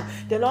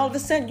life. Then all of a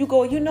sudden you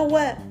go, you know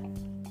what?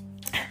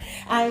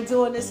 I ain't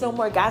doing this no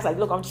more. God's like,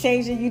 look, I'm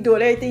changing. You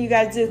doing everything you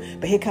got to do.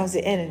 But here comes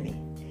the enemy,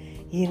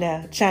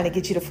 trying to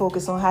get you to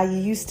focus on how you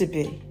used to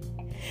be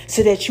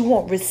so that you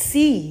won't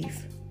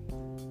receive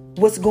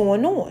what's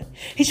going on.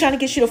 He's trying to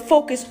get you to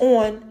focus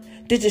on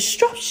the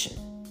disruption,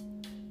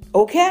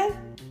 okay?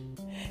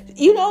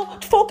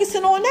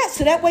 Focusing on that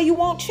so that way you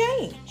won't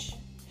change.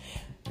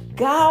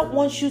 God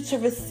wants you to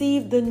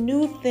receive the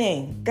new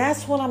thing.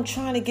 That's what I'm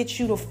trying to get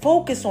you to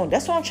focus on.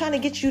 That's what I'm trying to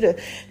get you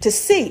to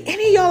see.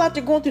 Any of y'all out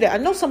there going through that? I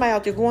know somebody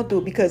out there going through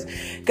it because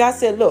God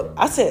said, look,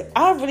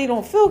 I really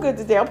don't feel good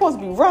today. I'm supposed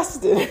to be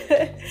rested.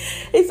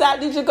 He said, I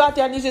need you to go out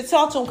there. I need you to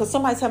talk to him because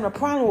somebody's having a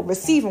problem with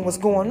receiving what's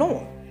going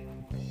on.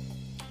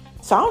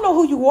 So I don't know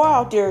who you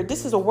are out there.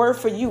 This is a word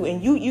for you,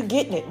 and you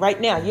getting it right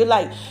now. You're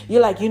like,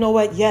 you know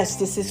what? Yes,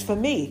 this is for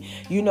me.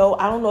 I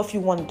don't know if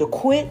you wanted to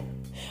quit.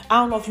 I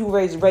don't know if you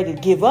were ready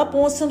to give up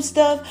on some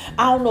stuff.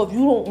 I don't know if you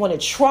don't want to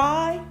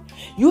try.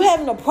 You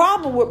having a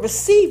problem with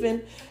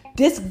receiving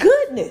this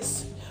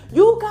goodness.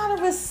 You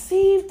gotta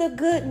receive the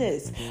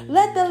goodness.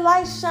 Let the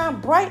light shine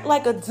bright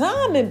like a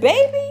diamond,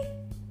 baby.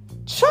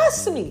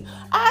 Trust me.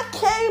 I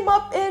came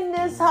up in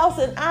this house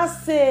and I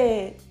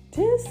said,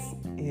 this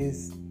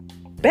is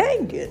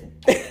banging.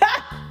 This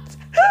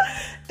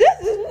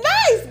is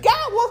nice.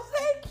 God, well,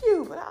 thank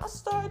you. But I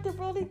started to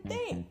really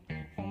think,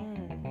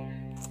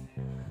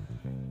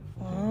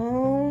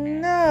 oh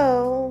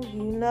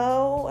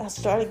no, I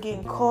started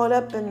getting caught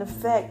up in the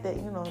fact that,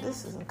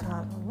 this is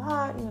kind of a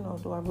lot,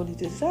 do I really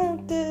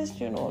deserve this,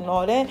 and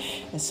all that.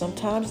 And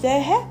sometimes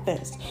that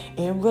happens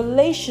in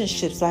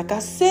relationships. Like I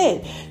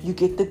said, you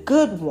get the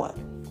good one.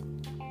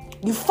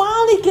 You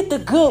finally get the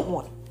good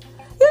one,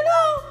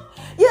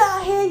 You're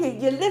out here,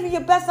 you're living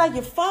your best life.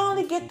 You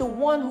finally get the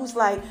one who's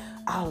like,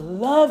 I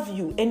love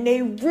you. And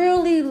they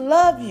really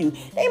love you.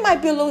 They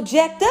might be a little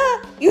jacked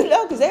up,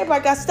 because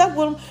everybody got stuff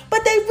with them.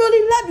 But they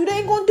really love you. They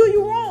ain't going to do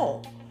you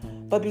wrong.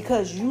 But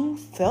because you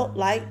felt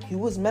like you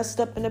was messed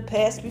up in the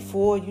past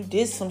before, you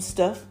did some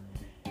stuff,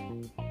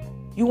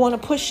 you want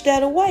to push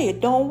that away. It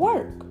don't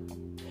work.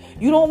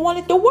 You don't want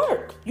it to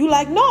work. You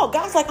like, no,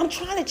 God's like, I'm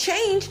trying to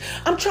change.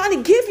 I'm trying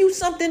to give you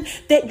something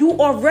that you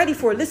are ready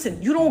for.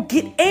 Listen, you don't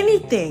get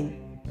anything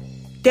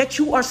that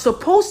you are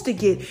supposed to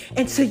get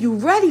until you're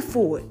ready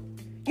for it.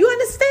 You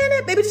understand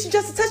that? Maybe this is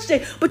just a touch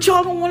day, but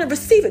y'all don't want to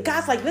receive it.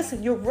 God's like,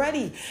 listen, you're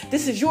ready.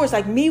 This is yours.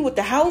 Like me with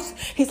the house.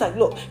 He's like,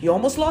 look, you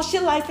almost lost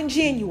your life in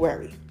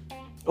January.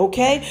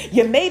 Okay,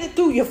 you made it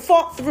through. You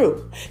fought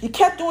through. You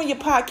kept doing your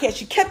podcast.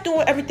 You kept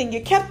doing everything.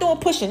 You kept on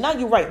pushing. Now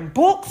you're writing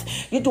books.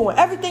 You're doing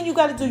everything you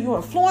got to do. You're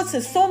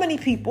influencing so many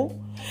people.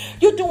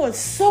 You're doing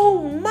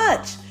so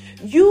much.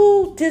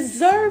 You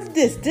deserve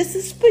this. This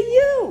is for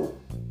you.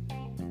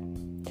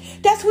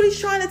 That's what he's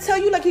trying to tell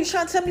you. Like he's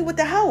trying to tell me with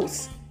the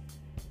house.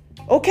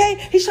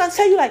 Okay, he's trying to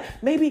tell you like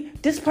maybe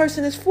this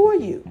person is for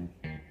you.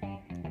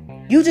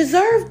 You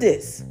deserve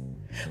this.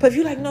 But if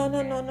you're like,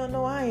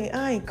 no, I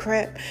ain't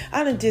crap.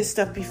 I done did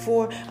stuff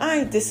before. I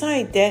ain't this, I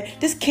ain't that.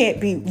 This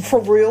can't be for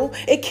real.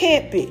 It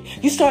can't be.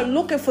 You start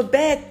looking for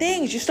bad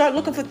things. You start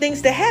looking for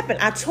things to happen.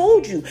 I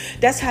told you,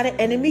 that's how the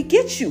enemy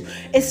gets you.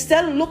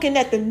 Instead of looking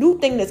at the new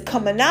thing that's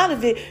coming out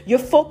of it, you're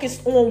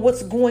focused on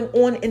what's going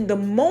on in the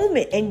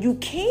moment, and you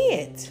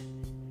can't.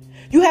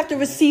 You have to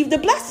receive the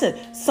blessing.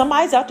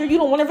 Somebody's out there, you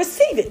don't want to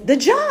receive it. The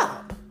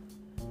job.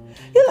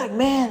 You're like,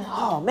 man,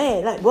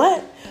 like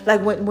what?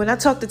 Like when I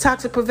talk to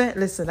Toxic Prevent,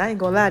 listen, I ain't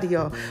gonna lie to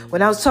y'all.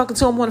 When I was talking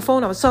to him on the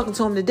phone, I was talking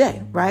to him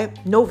today, right?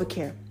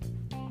 Novacare.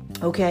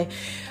 Okay.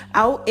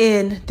 Out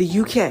in the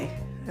UK.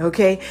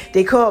 Okay.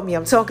 They called me.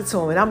 I'm talking to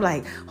him and I'm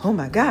like, oh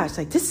my gosh,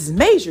 like this is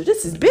major.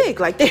 This is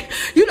big. Like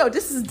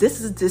this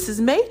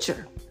is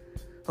major.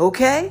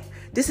 Okay.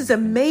 This is a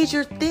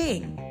major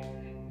thing.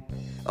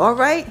 All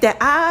right. That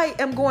I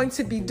am going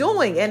to be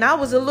doing. And I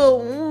was a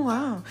little,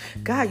 wow,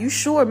 God, you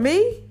sure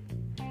me?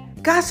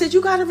 God said,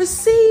 you got to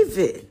receive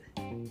it.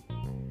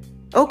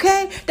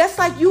 Okay, that's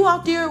like you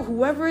out there,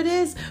 whoever it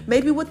is,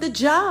 maybe with the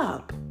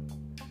job,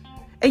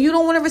 and you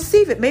don't want to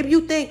receive it. Maybe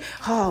you think,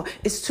 oh,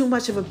 it's too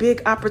much of a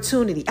big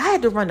opportunity. I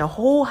had to run a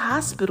whole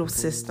hospital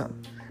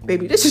system.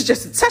 Baby, this is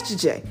just a touch of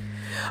J.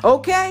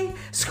 Okay,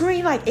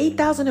 screen like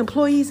 8,000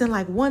 employees in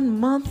like 1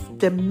 month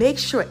to make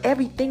sure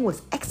everything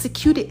was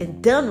executed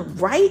and done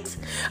right.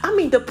 I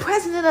mean, the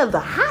president of the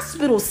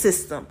hospital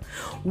system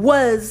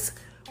was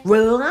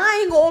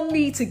relying on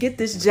me to get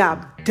this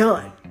job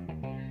done.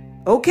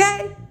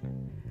 Okay.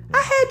 I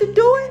had to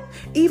do it.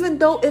 Even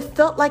though it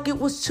felt like it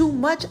was too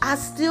much, I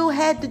still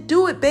had to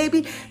do it,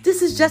 baby.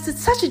 This is just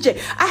a touch of J.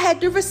 I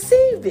had to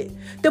receive it.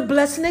 The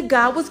blessing that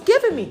God was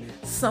giving me.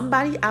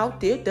 Somebody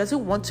out there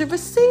doesn't want to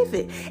receive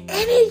it.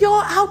 Any of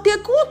y'all out there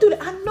going through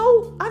that? I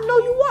know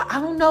you are. I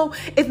don't know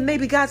if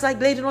maybe God's like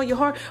laid it on your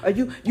heart, or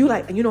you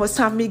like, it's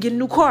time for me to get a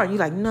new car. And you're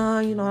like, no,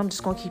 I'm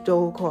just going to keep the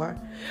old car.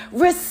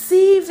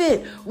 Receive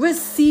it.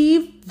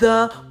 Receive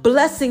the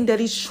blessing that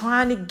he's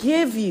trying to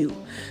give you.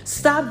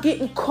 Stop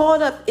getting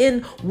caught up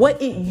in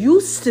what it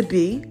used to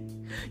be.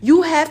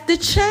 You have to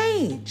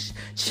change.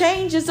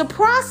 Change is a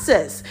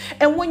process.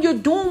 And when you're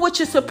doing what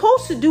you're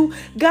supposed to do,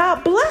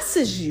 God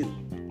blesses you.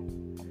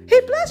 He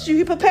blesses you.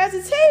 He prepares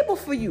a table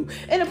for you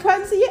in the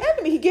presence of your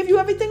enemy. He gives you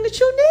everything that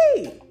you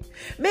need.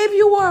 Maybe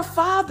you were a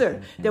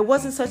father that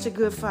wasn't such a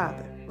good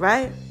father,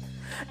 right?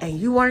 And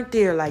you weren't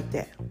there like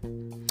that.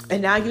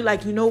 And now you're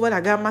like, you know what?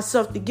 I got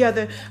myself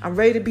together. I'm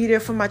ready to be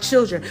there for my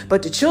children.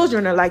 But the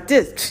children are like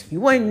this.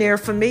 You ain't there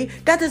for me.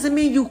 That doesn't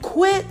mean you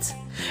quit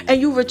and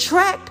you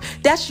retract.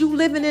 That's you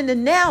living in the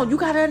now. You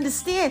got to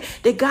understand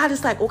that God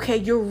is like, okay,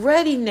 you're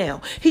ready now.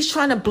 He's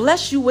trying to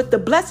bless you with the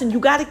blessing. You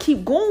got to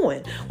keep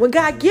going. When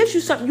God gives you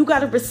something, you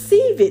got to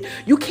receive it.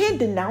 You can't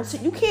denounce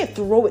it. You can't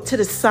throw it to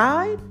the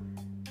side.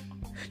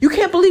 You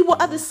can't believe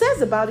what others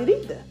says about it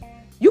either.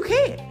 You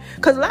can't.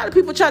 Because a lot of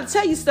people try to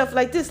tell you stuff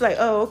like this, like,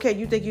 oh, okay,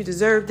 you think you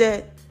deserve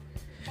that?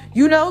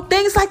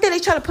 Things like that. They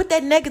try to put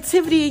that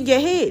negativity in your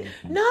head.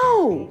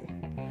 No.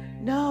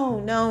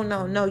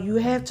 You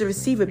have to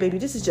receive it, baby.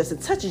 This is just a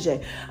touch of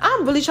J.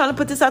 I'm really trying to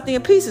put this out there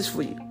in pieces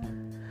for you.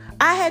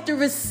 I had to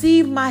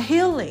receive my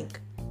healing.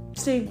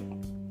 See,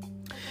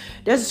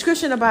 there's a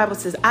scripture in the Bible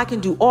that says, I can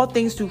do all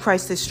things through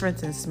Christ that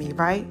strengthens me,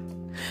 right?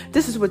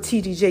 This is what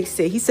T.D. Jakes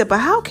said. He said,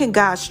 but how can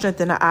God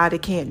strengthen an eye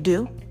that can't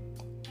do?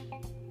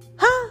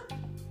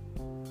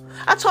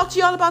 I talked to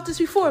y'all about this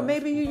before.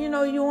 Maybe, you're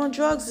on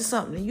drugs or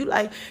something. And you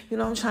like,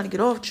 I'm trying to get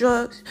off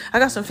drugs. I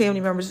got some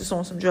family members that's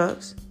on some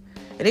drugs.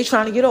 And they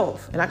trying to get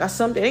off. And I got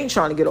some that ain't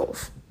trying to get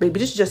off. Baby,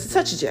 this is just a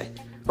touch of J.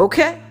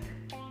 Okay?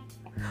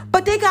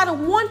 But they got to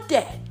want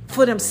that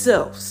for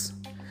themselves.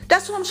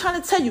 That's what I'm trying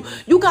to tell you.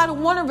 You got to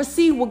want to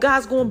receive what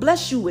God's going to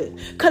bless you with.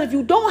 Because if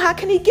you don't, how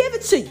can he give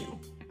it to you?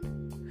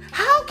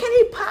 How can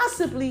he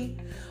possibly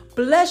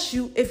bless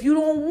you if you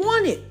don't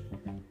want it?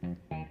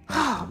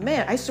 Oh,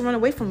 man, I used to run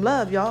away from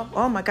love, y'all.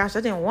 Oh, my gosh,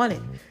 I didn't want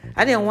it.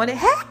 I didn't want it.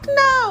 Heck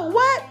no.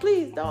 What?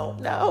 Please don't.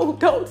 No,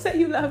 don't say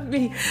you love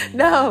me.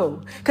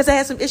 No. Because I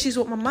had some issues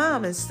with my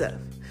mom and stuff.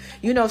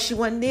 She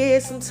wasn't there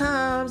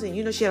sometimes.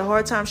 And, she had a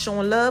hard time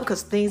showing love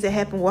because things that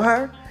happened with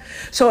her.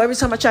 So every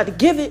time I tried to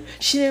give it,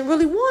 she didn't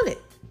really want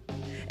it.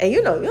 And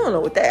you don't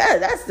know what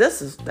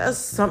that's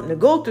something to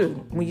go through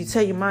when you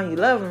tell your mom you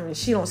love her and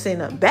she don't say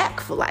nothing back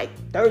for like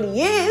 30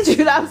 years. You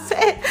know what I'm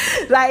saying?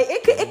 Like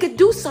it could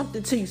do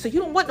something to you. So you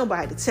don't want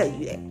nobody to tell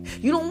you that.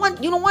 You don't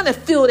want to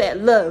feel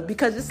that love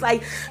because it's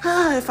like,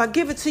 if I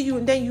give it to you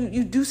and then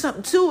you do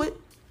something to it,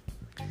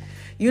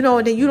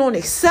 and then you don't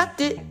accept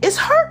it, it's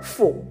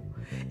hurtful.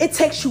 It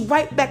takes you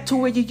right back to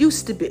where you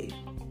used to be.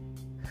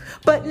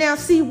 But now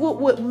see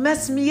what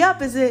messed me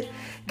up is that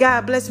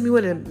God blessed me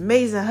with an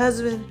amazing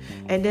husband,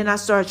 and then I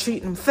started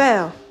treating him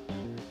foul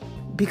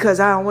because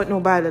I don't want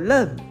nobody to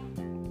love me.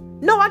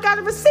 No, I got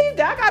to receive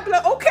that. I got to be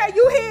like, okay,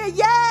 you here,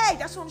 yay.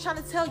 That's what I'm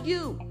trying to tell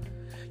you.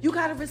 You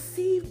got to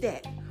receive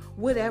that,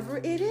 whatever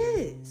it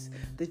is.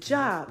 The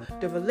job,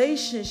 the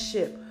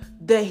relationship,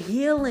 the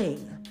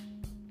healing.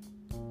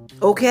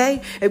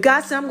 Okay? If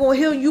God said I'm going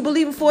to heal you,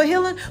 believing for a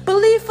healing,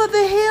 believe for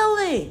the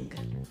healing.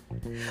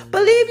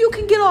 Believe you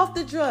can get off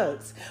the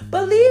drugs.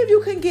 Believe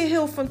you can get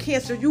healed from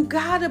cancer. You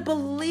got to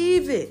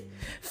believe it.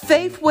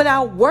 Faith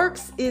without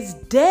works is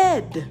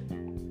dead.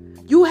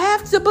 You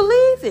have to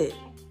believe it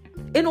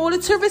in order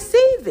to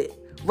receive it,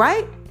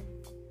 right?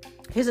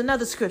 Here's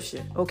another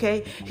scripture,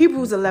 okay?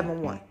 Hebrews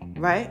 11:1,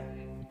 right?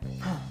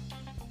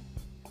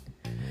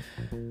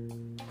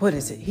 What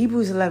is it?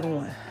 Hebrews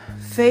 11:1.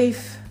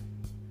 Faith,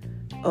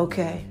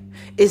 okay.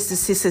 It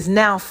says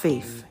now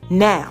faith,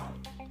 now.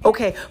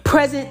 Okay,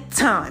 present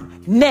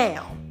time,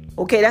 now.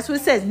 Okay, that's what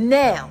it says,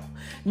 now.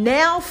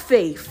 Now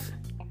faith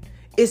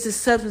is the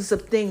substance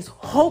of things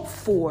hoped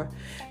for,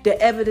 the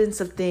evidence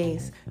of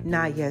things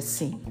not yet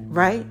seen,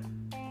 right?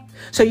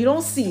 So you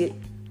don't see it,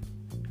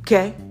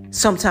 okay,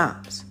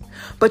 sometimes.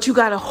 But you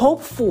got to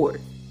hope for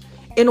it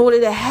in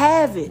order to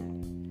have it.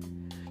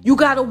 You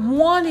got to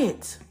want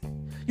it.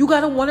 You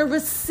got to want to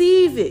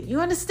receive it. You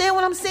understand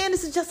what I'm saying?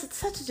 This is just a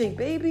touching,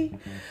 baby.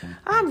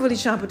 I'm really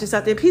trying to put this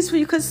out there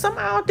peacefully because some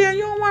out there,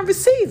 you don't want to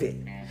receive it.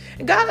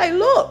 And God like,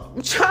 look,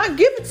 I'm trying to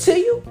give it to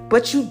you,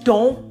 but you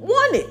don't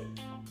want it.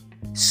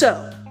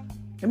 So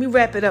let me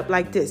wrap it up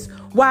like this.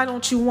 Why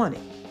don't you want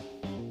it?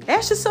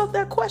 Ask yourself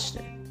that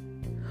question.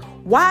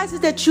 Why is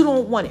it that you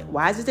don't want it?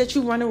 Why is it that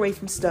you run away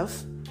from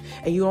stuff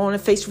and you don't want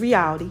to face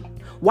reality?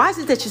 Why is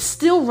it that you're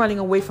still running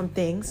away from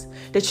things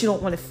that you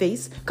don't want to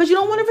face? Because you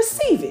don't want to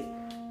receive it.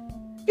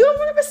 You don't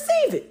want to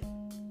receive it.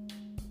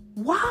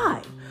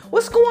 Why?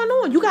 What's going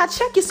on? You got to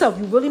check yourself.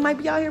 You really might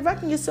be out here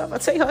wrecking yourself. I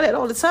tell you all that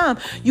all the time.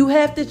 You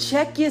have to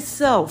check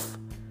yourself.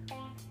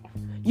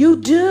 You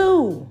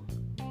do.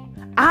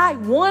 I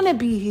want to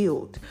be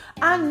healed.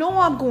 I know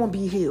I'm going to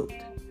be healed.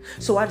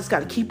 So I just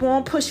got to keep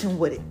on pushing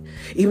with it.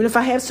 Even if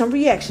I have some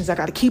reactions, I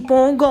got to keep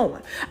on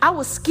going. I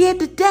was scared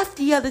to death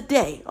the other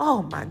day.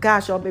 Oh my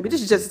gosh, y'all, baby.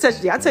 This is just a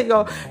touch. I tell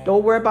y'all,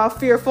 don't worry about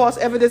fear, false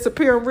evidence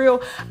appearing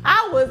real.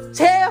 I was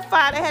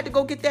terrified. I had to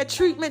go get that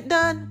treatment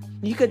done.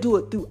 You could do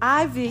it through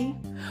IV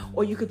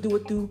or you could do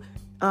it through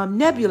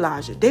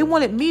nebulizer. They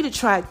wanted me to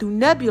try it through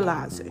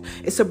nebulizer.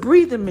 It's a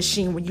breathing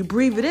machine when you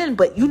breathe it in,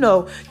 but you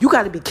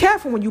got to be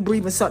careful when you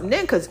breathing something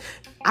in because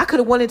I could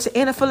have went into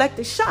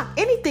anaphylactic shock.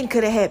 Anything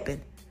could have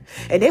happened.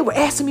 And they were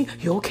asking me,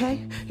 you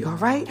okay? You all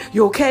right?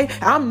 You okay?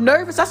 I'm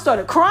nervous. I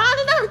started crying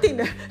and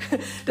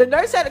everything. The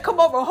nurse had to come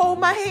over and hold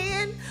my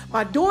hand.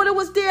 My daughter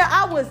was there.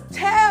 I was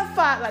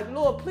terrified. Like,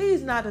 Lord,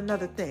 please not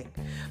another thing.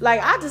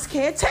 Like, I just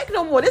can't take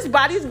no more. This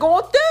body's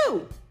going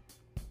through.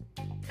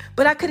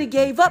 But I could have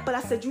gave up. But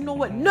I said, you know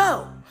what?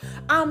 No,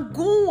 I'm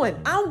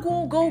going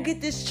to go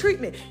get this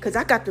treatment because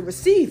I got to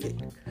receive it.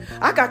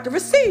 I got to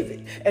receive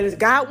it. And if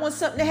God wants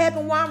something to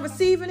happen while I'm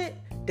receiving it,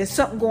 then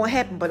something going to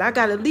happen. But I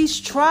got to at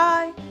least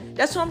try.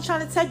 That's what I'm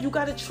trying to tell you. You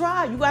got to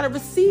try. You got to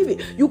receive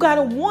it. You got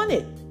to want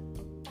it.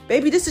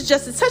 Baby, this is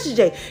just a touch of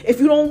J. If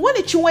you don't want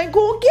it, you ain't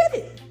going to get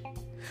it.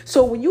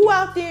 So when you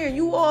out there and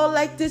you all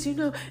like this,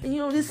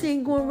 this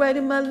ain't going right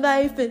in my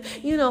life. And,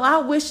 I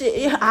wish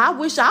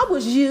I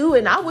was you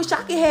and I wish I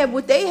could have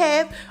what they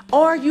have.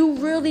 Are you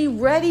really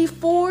ready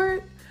for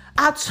it?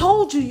 I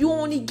told you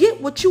only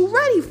get what you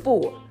ready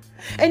for.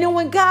 And then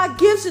when God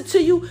gives it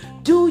to you,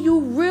 do you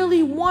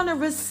really want to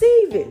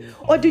receive it?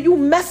 Or do you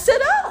mess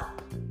it up?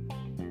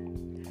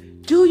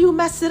 Do you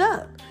mess it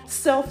up?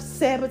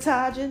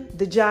 Self-sabotaging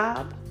the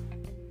job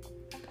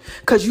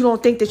because you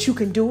don't think that you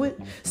can do it.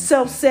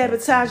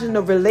 Self-sabotaging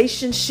the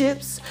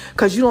relationships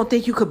because you don't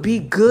think you could be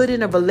good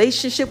in a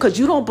relationship because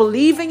you don't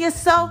believe in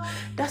yourself.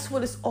 That's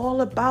what it's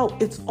all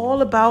about. It's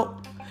all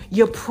about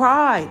your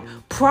pride.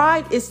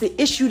 Pride is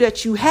the issue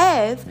that you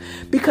have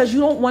because you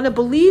don't want to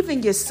believe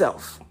in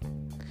yourself.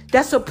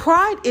 That's a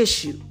pride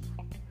issue.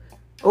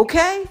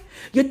 Okay?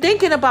 You're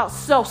thinking about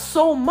self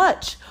so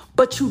much,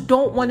 but you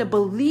don't want to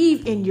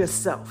believe in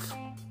yourself.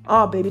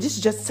 Oh, baby, this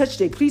is just a touch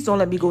day. Please don't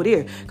let me go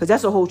there because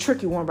that's a whole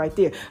tricky one right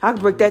there. I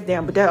can break that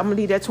down, but I'm going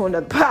to leave that to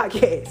another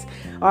podcast.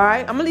 All right?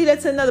 I'm going to leave that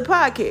to another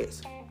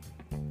podcast.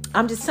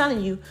 I'm just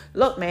telling you,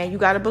 look, man, you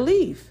got to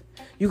believe.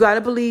 You got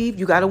to believe.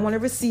 You got to want to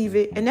receive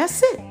it. And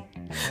that's it.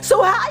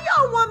 So how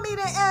y'all want me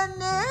to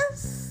end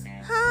this?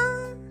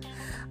 Huh?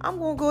 I'm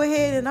going to go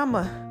ahead and I'm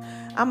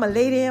going to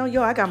lay down,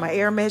 y'all. I got my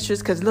air mattress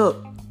because,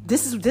 look,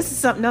 this is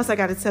something else I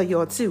got to tell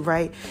y'all too,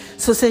 right?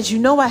 So since you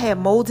know I had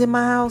mold in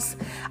my house,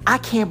 I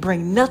can't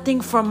bring nothing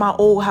from my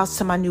old house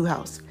to my new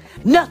house.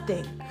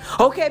 Nothing.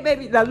 Okay,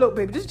 baby. Now, look,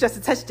 baby, this is just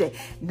a touch day.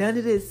 None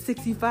of this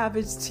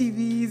 65-inch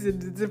TVs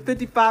and the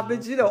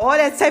 55-inch, all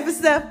that type of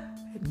stuff.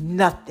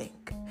 Nothing.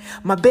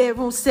 My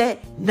bedroom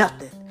set,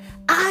 nothing.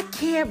 I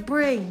can't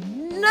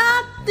bring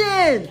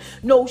nothing.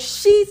 No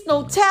sheets,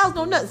 no towels,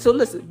 no nothing. So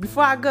listen,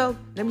 before I go,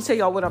 let me tell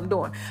y'all what I'm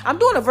doing. I'm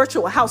doing a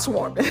virtual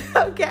housewarming,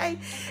 okay?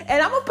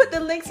 And I'm going to put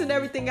the links and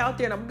everything out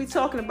there, and I'm going to be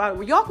talking about it.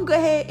 Well, y'all can go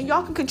ahead and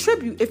y'all can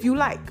contribute if you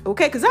like,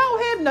 okay? Because I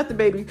don't have nothing,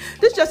 baby.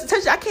 This is just a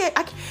touch. I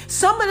can't.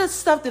 Some of the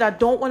stuff that I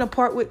don't want to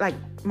part with, like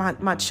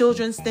my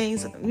children's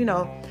things,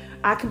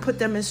 I can put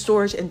them in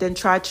storage and then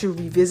try to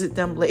revisit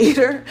them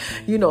later,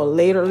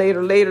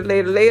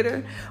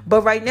 later.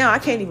 But right now, I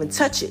can't even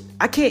touch it.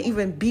 I can't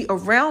even be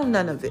around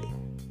none of it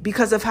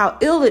because of how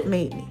ill it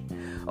made me.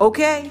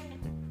 Okay?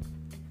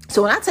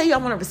 So when I tell you I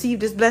want to receive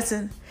this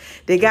blessing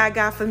that God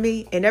got for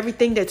me and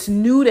everything that's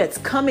new that's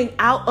coming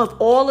out of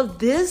all of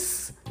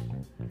this,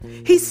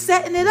 He's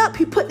setting it up.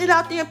 He's putting it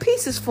out there in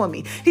pieces for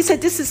me. He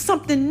said, this is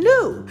something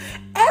new.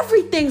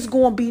 Everything's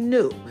going to be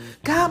new.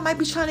 God might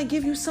be trying to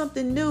give you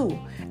something new.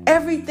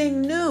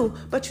 Everything new.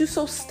 But you're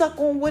so stuck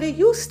on what it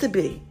used to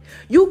be.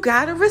 You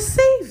got to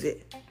receive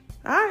it.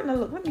 All right, now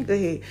look, let me go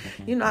ahead.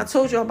 I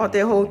told y'all about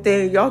that whole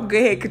thing. Y'all go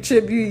ahead and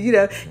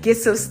contribute, get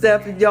some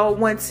stuff if y'all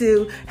want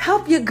to.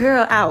 Help your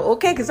girl out,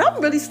 okay? Because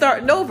I'm really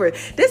starting over.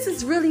 This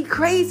is really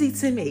crazy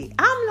to me.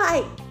 I'm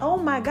like, oh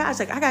my gosh,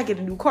 like I got to get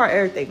a new car,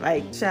 everything.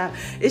 Like, child,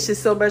 it's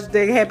just so much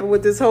thing happened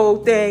with this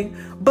whole thing.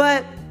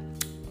 But,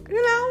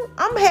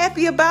 I'm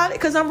happy about it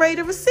because I'm ready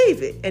to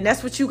receive it. And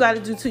that's what you got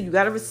to do too. You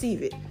got to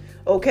receive it,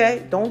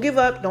 okay? Don't give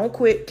up. Don't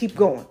quit. Keep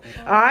going.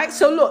 All right?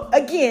 So look,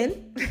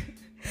 again...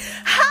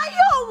 How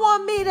y'all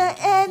want me to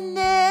end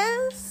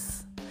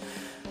this?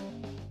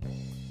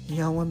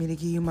 Y'all want me to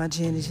give you my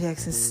Janet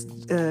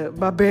Jackson,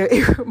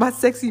 my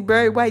sexy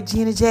Barry White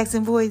Janet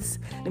Jackson voice?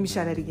 Let me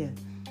try that again.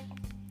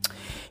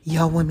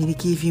 Y'all want me to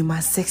give you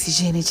my sexy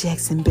Janet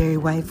Jackson Barry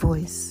White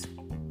voice?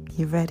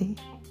 You ready?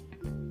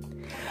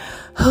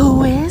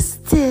 Who is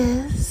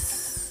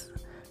this?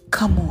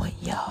 Come on,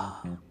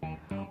 y'all.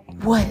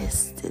 What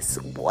is this?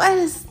 What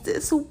is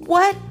this?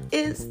 What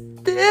is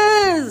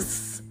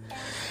this?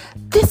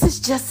 This is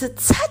just a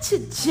touch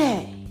of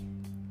J,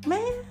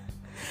 man.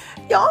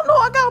 Y'all know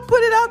I gotta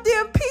put it out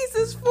there in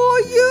pieces for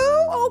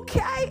you,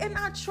 okay? And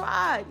I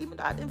tried, even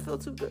though I didn't feel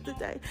too good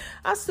today.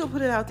 I still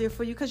put it out there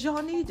for you because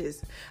y'all need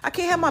this. I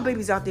can't have my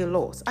babies out there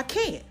lost. I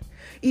can't.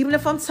 Even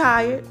if I'm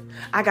tired,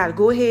 I gotta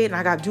go ahead and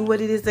I gotta do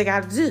what it is they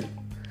gotta do,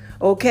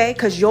 okay?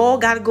 Because y'all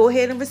gotta go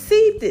ahead and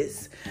receive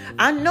this.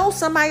 I know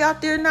somebody out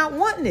there not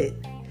wanting it.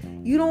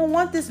 You don't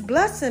want this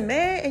blessing,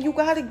 man, and you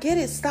gotta get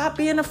it. Stop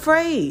being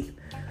afraid.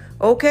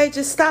 Okay,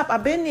 just stop.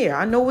 I've been there.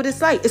 I know what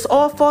it's like. It's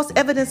all false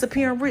evidence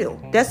appearing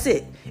real. That's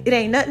it. It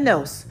ain't nothing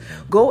else.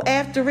 Go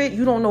after it.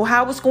 You don't know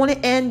how it's going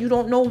to end. You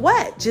don't know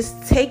what.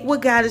 Just take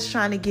what God is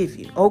trying to give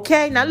you.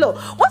 Okay? Now look,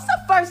 what's the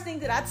first thing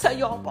that I tell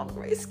y'all if I'm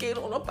ready to skate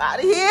on up out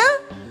of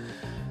here?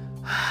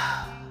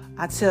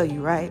 I tell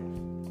you, right?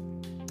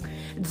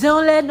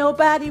 Don't let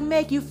nobody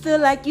make you feel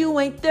like you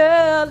ain't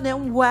thorough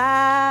and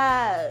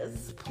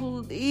wise.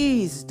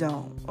 Please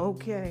don't.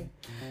 Okay?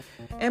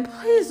 And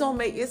please don't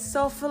make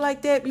yourself feel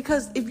like that,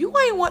 because if you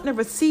ain't wanting to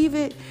receive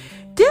it,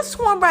 this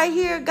one right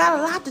here got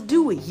a lot to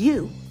do with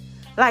you.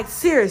 Like,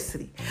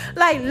 seriously.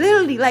 Like,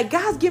 literally, like,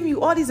 God's giving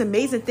you all these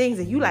amazing things,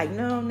 and you like,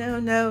 no, I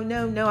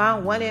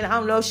don't want it. I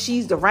don't know if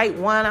she's the right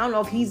one. I don't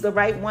know if he's the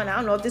right one. I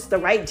don't know if this is the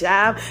right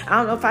job. I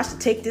don't know if I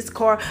should take this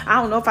car. I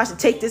don't know if I should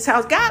take this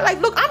house. God,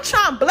 like, look, I'm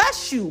trying to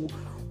bless you.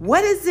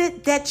 What is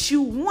it that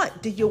you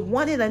want? Do you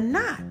want it or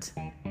not?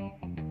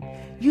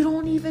 You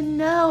don't even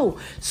know.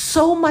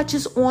 So much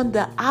is on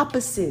the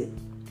opposite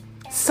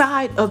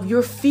side of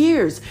your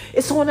fears.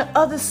 It's on the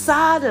other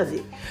side of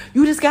it.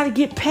 You just got to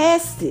get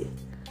past it.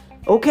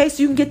 Okay,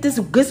 so you can get this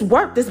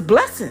work, this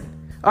blessing.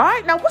 All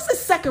right, now what's the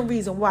second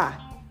reason why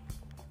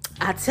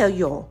I tell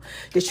y'all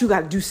that you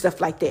got to do stuff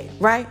like that,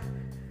 right?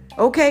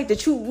 Okay,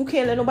 that you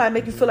can't let nobody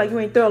make you feel like you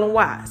ain't thorough and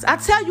wise. I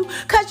tell you,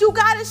 because you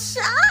got to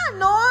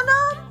shine on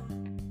them.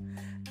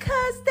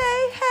 Because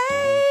they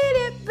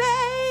hate it,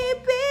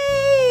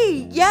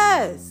 baby.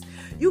 Yes.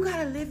 You got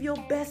to live your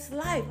best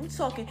life. I'm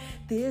talking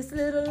this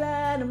little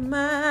light of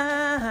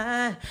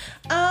mine.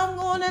 I'm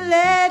going to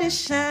let it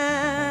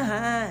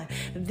shine.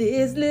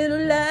 This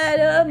little light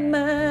of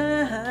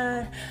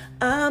mine.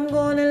 I'm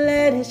going to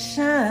let it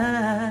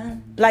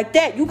shine. Like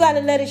that. You got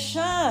to let it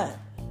shine.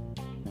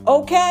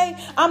 Okay?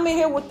 I'm in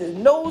here with the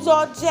nose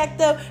all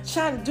jacked up,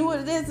 trying to do what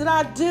it is that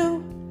I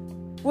do.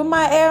 With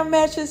my air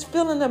mattress,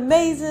 feeling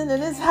amazing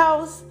in this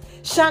house,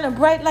 shining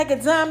bright like a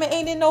diamond.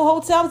 Ain't in no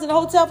hotel. I was in a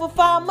hotel for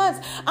 5 months.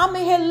 I'm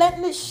in here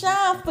letting it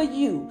shine for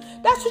you.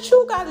 That's what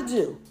you got to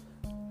do.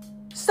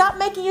 Stop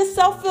making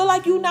yourself feel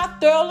like you're not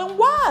thorough and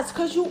wise,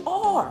 because you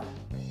are.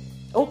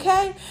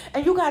 Okay?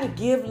 And you got to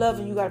give love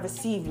and you got to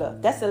receive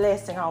love. That's the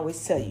last thing I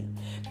always tell you.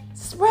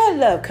 Spread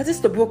love, because it's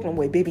the Brooklyn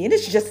way, baby. And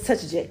this is just a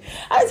touch of J.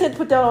 I just had to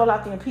put that all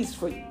out there in pieces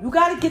for you. You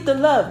got to get the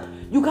love.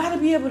 You got to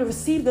be able to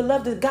receive the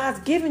love that God's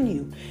given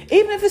you,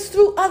 even if it's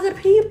through other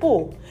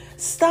people.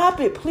 Stop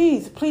it,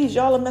 please. Please,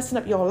 y'all are messing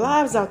up your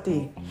lives out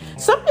there.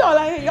 Some of y'all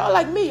out here, y'all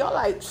like me. Y'all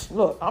like,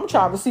 look, I'm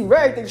trying to receive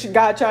everything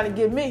God trying to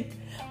give me.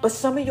 But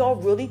some of y'all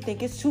really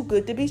think it's too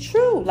good to be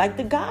true. Like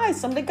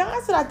some of the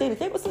guys that I dated,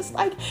 they was just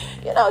like,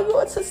 you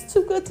are just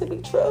too good to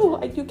be true.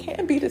 Like, you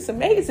can't be this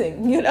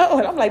amazing, And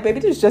I'm like, baby,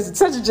 this is just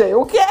such a J,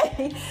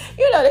 okay?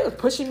 They was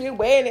pushing me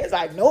away, and it's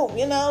like, no,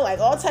 like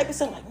all type of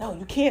stuff. Like, no,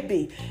 you can't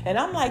be. And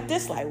I'm like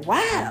this, like,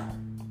 wow.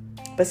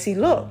 But see,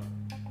 look,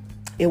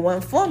 it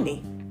wasn't for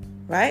me,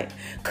 right?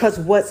 Because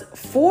what's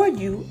for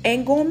you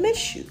ain't gonna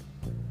miss you.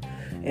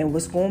 And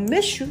what's going to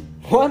miss you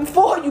wasn't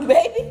for you,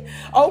 baby.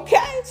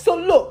 Okay? So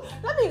look,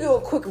 let me do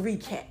a quick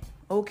recap.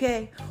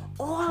 Okay?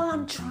 All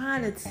I'm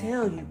trying to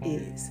tell you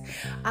is,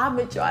 I've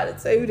been trying to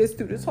tell you this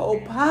through this whole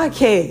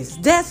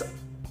podcast.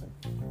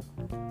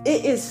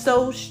 It is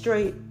so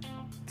straight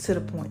to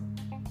the point.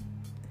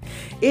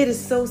 It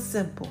is so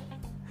simple.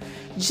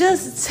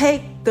 Just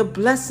take the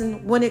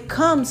blessing when it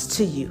comes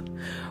to you.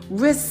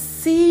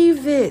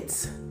 Receive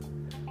it.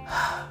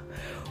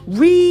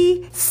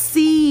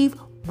 Receive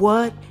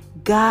what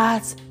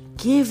God's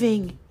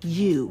giving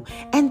you.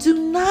 And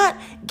do not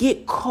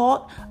get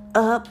caught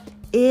up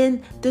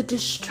in the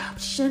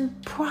destruction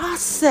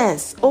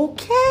process,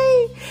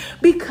 okay?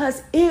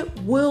 Because it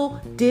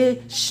will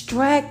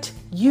distract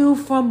you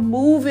from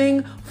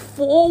moving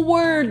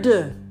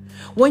forward.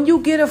 When you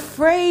get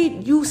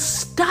afraid, you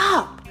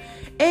stop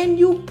and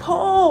you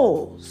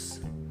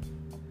pause.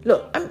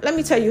 Look, let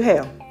me tell you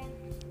how.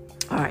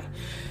 All right.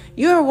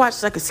 You ever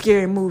watch like a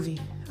scary movie?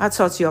 I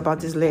talked to you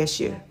about this last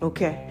year,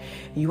 okay?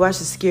 You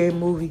watch a scary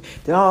movie,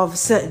 then all of a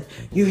sudden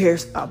you hear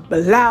a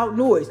loud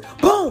noise,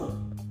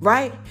 boom,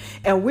 right?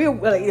 And we're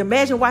like,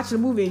 imagine watching a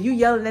movie and you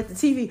yelling at the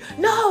TV,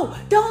 no,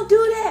 don't do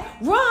that,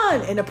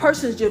 run. And the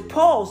person just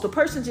pauses, the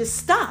person just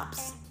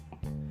stops.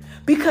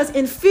 Because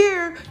in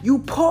fear, you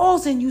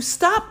pause and you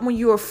stop when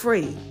you're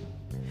afraid.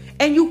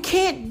 And you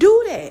can't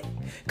do that.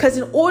 Because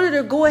in order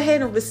to go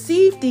ahead and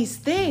receive these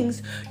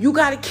things, you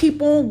got to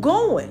keep on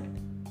going.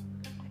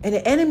 And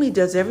the enemy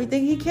does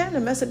everything he can to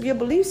mess up your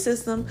belief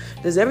system,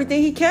 does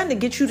everything he can to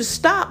get you to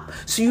stop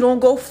so you don't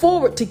go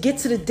forward to get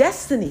to the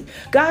destiny.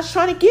 God's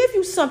trying to give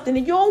you something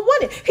and you don't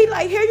want it. He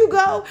like, here you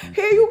go.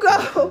 Here,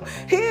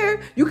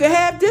 you can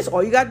have this.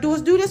 All you got to do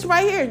is do this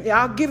right here and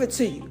I'll give it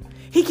to you.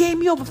 He gave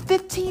me over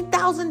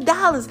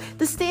 $15,000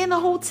 to stay in a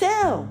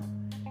hotel.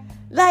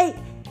 Like,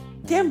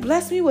 then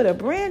blessed me with a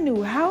brand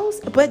new house,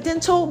 but then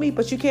told me,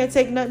 but you can't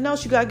take nothing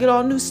else. You got to get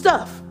all new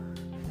stuff.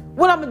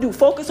 What I'm going to do?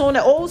 Focus on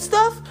the old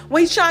stuff?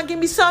 When he's trying to give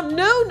me something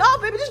new? No,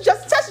 baby, this is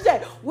just a touch of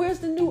that. Where's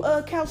the new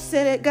couch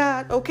set at,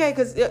 God? Okay,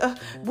 because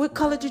what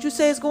color did you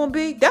say it's going to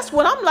be? That's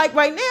what I'm like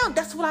right now.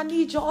 That's what I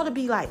need y'all to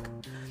be like.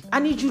 I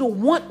need you to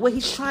want what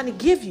he's trying to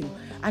give you.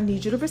 I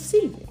need you to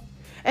receive it.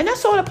 And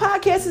that's all the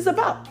podcast is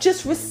about.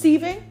 Just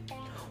receiving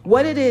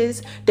what it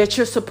is that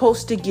you're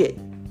supposed to get.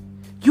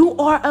 You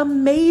are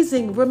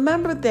amazing.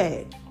 Remember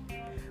that.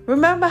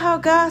 Remember how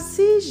God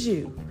sees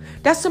you.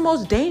 That's the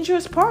most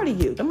dangerous part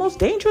of you. The most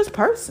dangerous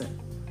person.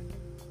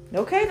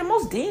 Okay? The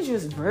most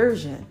dangerous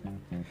version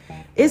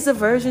is the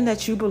version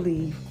that you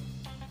believe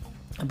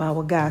about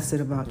what God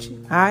said about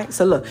you. All right?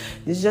 So look,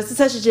 this is just a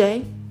touch of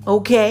J.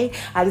 Okay?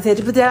 I just had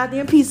to put that out there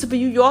in pieces for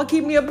you. Y'all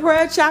keep me a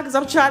prayer, child, because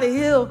I'm trying to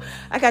heal.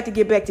 I got to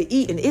get back to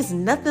eating. It's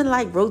nothing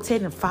like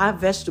rotating 5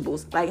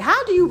 vegetables. Like,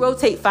 how do you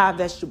rotate 5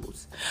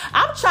 vegetables?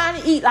 I'm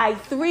trying to eat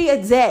like 3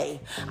 a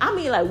day. I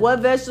mean, like,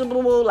 one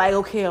vegetable, like,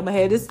 okay, I'm going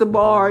to have this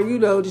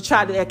tomorrow, to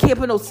try to, I can't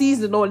put no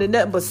seasoning on it,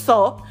 nothing but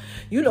salt,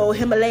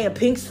 Himalayan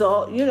pink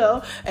salt,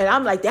 and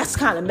I'm like, that's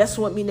kind of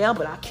messing with me now,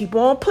 but I keep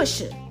on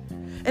pushing.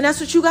 And that's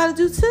what you got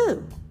to do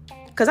too.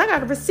 Because I got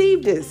to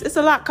receive this. It's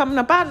a lot coming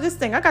up out of this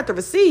thing. I got to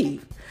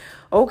receive.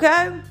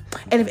 Okay?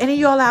 And if any of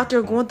y'all out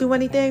there going through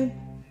anything,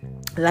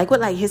 like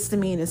with like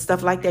histamine and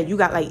stuff like that, you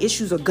got like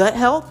issues of gut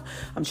health,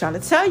 I'm trying to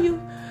tell you,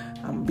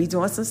 I'm going to be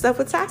doing some stuff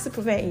with Toxic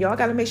Prevent. Y'all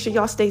got to make sure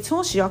y'all stay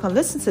tuned so y'all can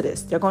listen to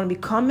this. They're going to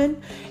be coming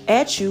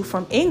at you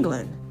from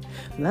England,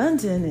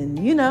 London, and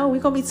we're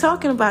going to be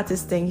talking about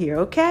this thing here,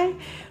 okay?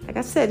 Like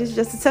I said, it's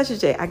just a touch of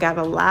J. I got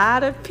a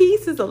lot of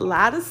pieces, a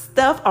lot of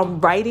stuff I'm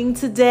writing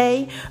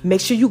today. Make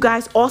sure you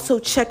guys also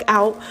check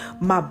out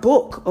my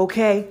book,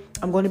 okay?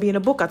 I'm going to be in a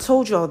book. I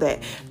told you all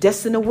that.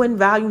 Destined to Win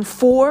Volume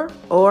 4,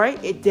 all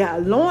right?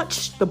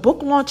 The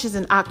book launches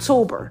in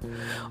October,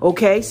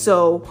 okay?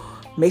 So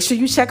make sure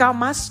you check out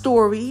my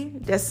story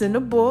that's in the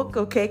book,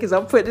 okay? Because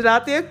I'm putting it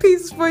out there in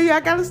pieces for you.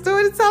 I got a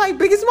story to tell like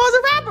Biggie Smalls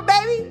a rapper,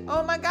 baby.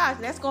 Oh, my gosh.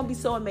 That's going to be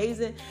so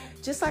amazing.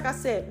 Just like I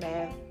said,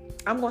 man,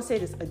 I'm going to say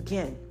this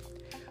again.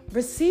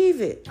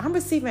 Receive it. I'm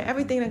receiving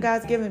everything that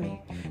God's given me.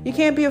 You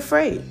can't be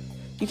afraid.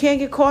 You can't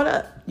get caught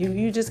up.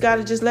 You just got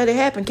to just let it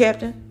happen,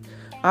 Captain.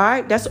 All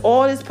right, that's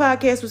all this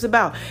podcast was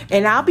about.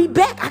 And I'll be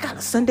back. I got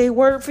a Sunday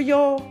word for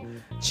y'all.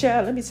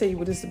 Child, let me tell you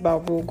what this is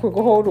about real quick.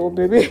 Hold on,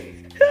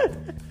 baby.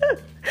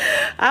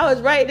 I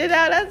was writing it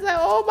out. I said,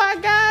 oh my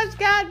gosh,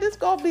 God, this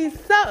going to be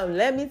something.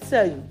 Let me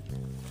tell you.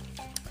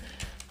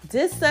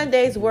 This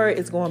Sunday's word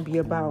is going to be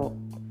about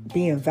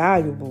being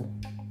valuable.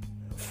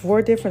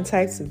 4 different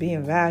types of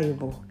being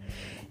valuable.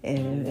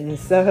 And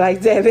stuff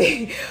like that,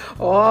 baby.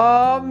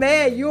 Oh,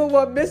 man, you don't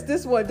want to miss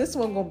this one. This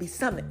one going to be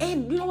something.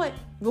 And you know what?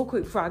 Real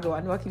quick before I go,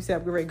 I know I keep saying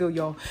I'm ready to go,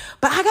 y'all.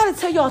 But I got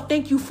to tell y'all,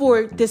 thank you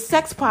for the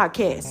sex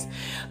podcast.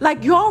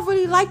 Like, y'all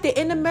really like the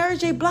In the Mary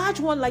J. Blige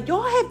one. Like,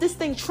 y'all have this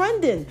thing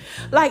trending.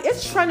 Like,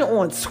 it's trending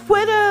on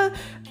Twitter.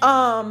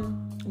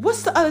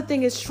 What's the other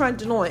thing it's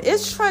trending on?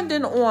 It's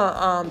trending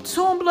on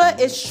Tumblr.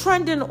 It's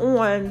trending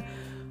on...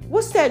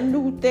 What's that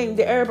new thing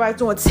that everybody's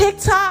doing?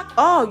 TikTok?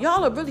 Oh,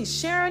 y'all are really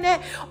sharing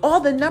that. All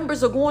the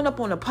numbers are going up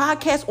on the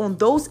podcast on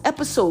those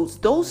episodes.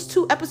 Those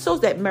 2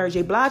 episodes, that Mary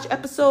J. Blige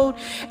episode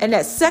and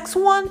that sex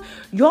one,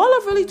 y'all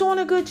are really doing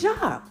a good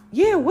job.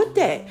 Yeah, with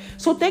that.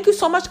 So thank you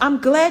so much.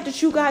 I'm glad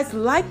that you guys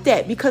like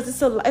that because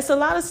it's a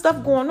lot of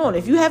stuff going on.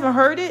 If you haven't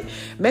heard it,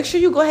 make sure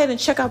you go ahead and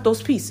check out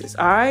those pieces.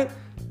 All right?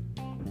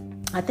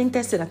 I think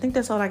that's it. I think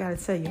that's all I got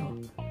to tell y'all.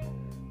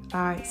 All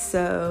right.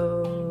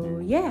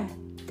 So, yeah.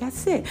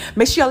 That's it.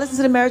 Make sure y'all listen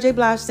to the Mary J.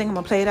 Blige thing. I'm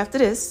going to play it after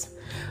this.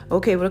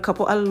 Okay, with a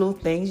couple other little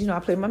things. You know, I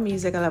play my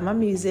music. I love my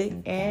music.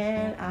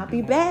 And I'll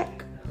be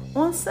back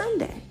on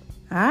Sunday.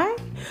 All right?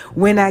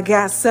 When I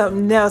got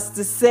something else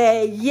to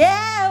say.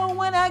 Yeah,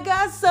 when I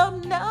got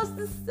something else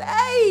to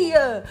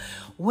say.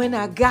 When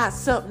I got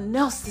something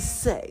else to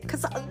say.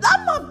 Because I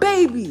love my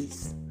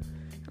babies.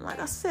 And like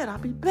I said, I'll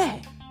be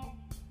back.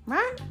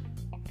 Right?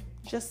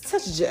 Just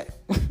touch a J.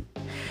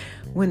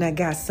 When I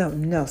got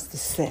something else to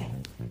say.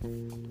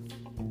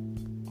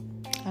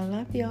 I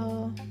love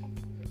y'all.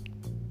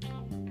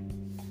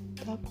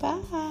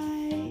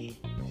 Bye-bye.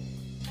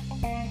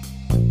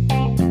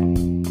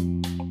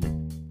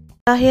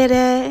 Y'all hear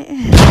that?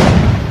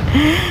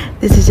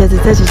 This is just a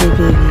touch of it,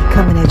 baby.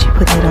 Coming at you,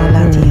 putting it all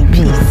out there in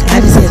peace.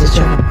 I just had to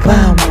drop a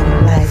bomb on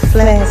them like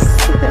flex.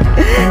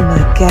 Oh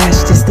my gosh,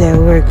 this that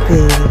work,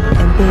 baby.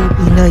 And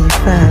baby, you know you're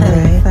fine,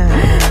 right?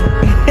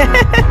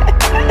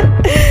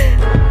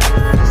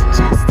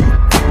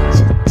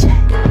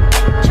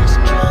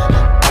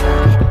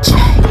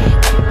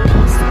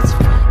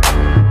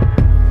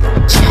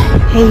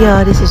 Hey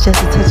y'all, this is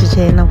just a touch of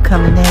J and I'm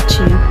coming at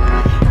you,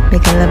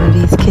 making love in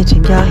V's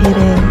kitchen. Y'all hear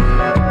that?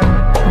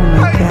 Oh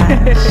my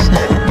gosh.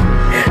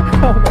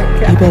 Oh my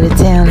God. You better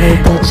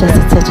download that Just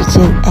a Touch of J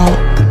app.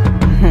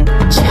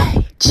 J,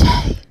 J,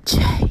 J,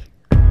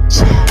 J.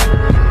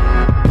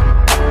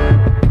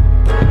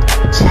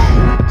 J,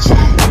 J.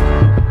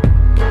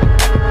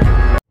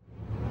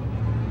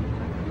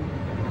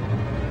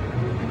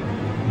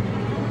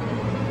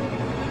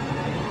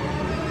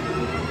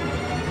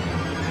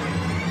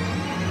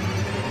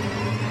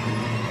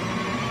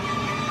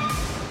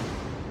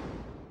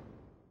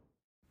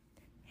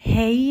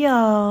 Hey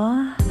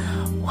y'all,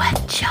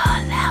 what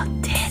y'all out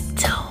there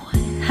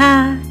doing?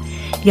 Huh?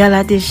 Y'all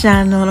out there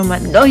shining on them. I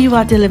know you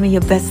out there living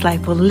your best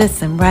life. Well,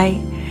 listen, right?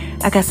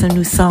 I got some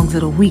new songs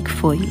of the week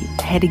for you.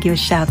 I had to give a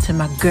shout out to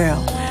my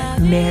girl,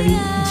 Mary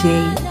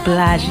J.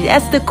 Blige.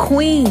 That's the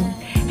queen.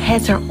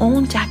 Has her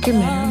own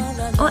documentary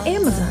on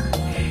Amazon.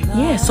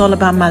 Yeah, it's all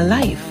about my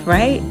life,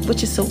 right?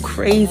 Which is so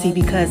crazy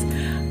because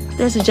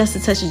there's a Just a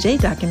Touch of J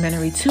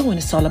documentary too, and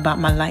it's all about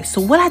my life.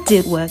 So what I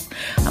did was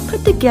I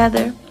put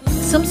together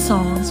some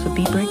songs for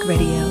Beat Break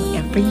Radio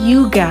and for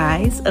you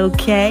guys,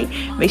 okay?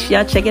 Make sure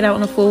y'all check it out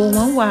on the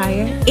 401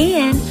 Wire.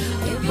 And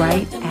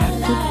right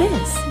after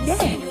this,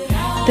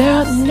 yeah,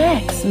 they're up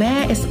next,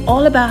 man. It's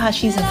all about how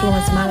she's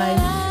influenced my life.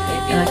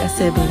 And like I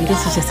said, baby,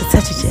 this is just a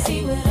touch of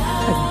J.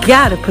 I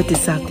gotta put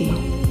this out there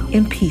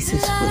in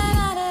pieces for you.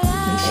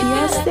 Make sure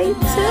y'all stay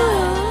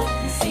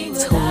tuned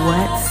to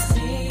what's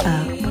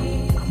up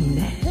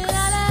next.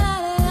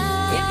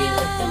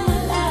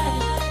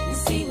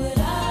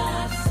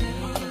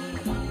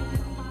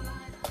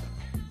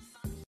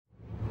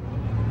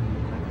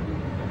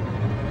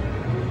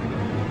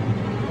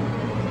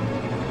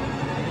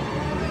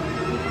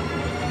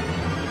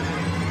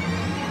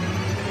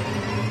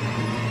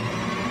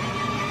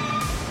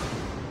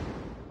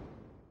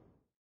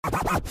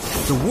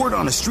 The word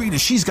on the street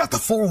is she's got the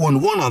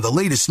 411 on the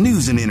latest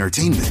news and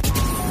entertainment.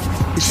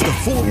 It's the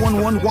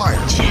 411 Wire.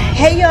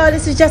 Hey y'all,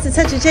 this is Just a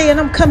Touch of J and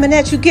I'm coming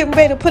at you, getting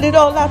ready to put it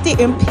all out there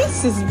in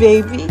pieces,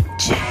 baby.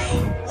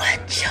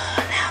 What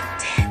y'all out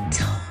there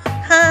doing?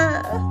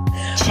 Huh?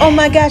 Oh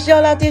my gosh,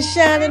 y'all out there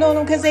shining on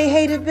them because they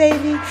hate it,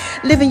 baby.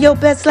 Living your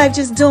best life,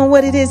 just doing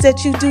what it is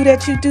that you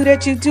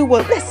do.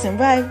 Well, listen,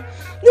 right?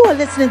 You are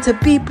listening to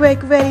Beat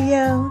Break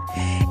Radio,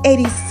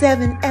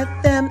 87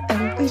 FM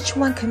and Reach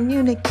One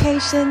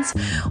Communications,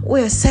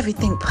 where it's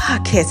everything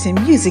podcast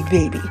and music,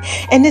 baby.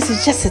 And this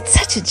is Just a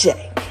Touch of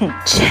J.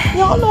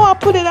 Y'all know I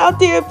put it out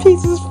there in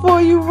pieces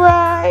for you,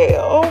 right?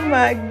 Oh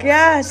my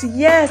gosh,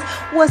 yes.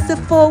 What's the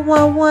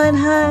 411,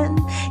 hun?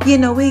 You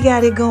know we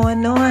got it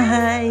going on,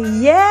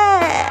 hun.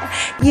 Yeah.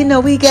 You know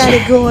we got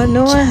it going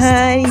on,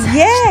 hun.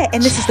 Yeah.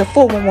 And this is the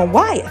 411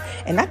 Wire.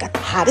 And I got the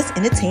hottest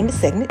entertainment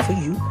segment for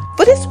you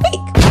for this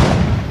week.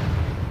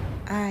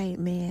 Alright,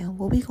 man,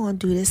 what we going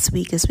to do this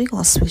week is we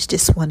going to switch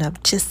this one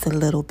up just a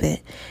little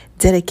bit,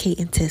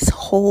 dedicating this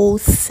whole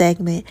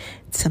segment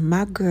to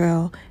my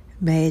girl,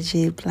 Mary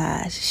J.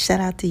 Blige.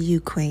 Shout out to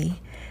you, Queen.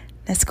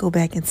 Let's go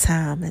back in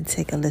time and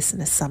take a listen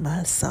to some of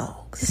her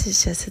songs. This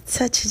is just a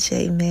touch of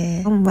J,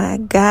 man. Oh my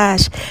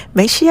gosh.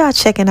 Make sure y'all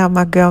checking out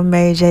my girl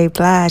Mary J.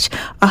 Blige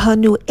on her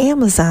new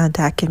Amazon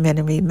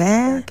documentary,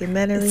 man.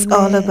 It's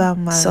all about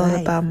my life. It's all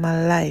about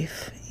my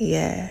life.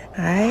 Yeah.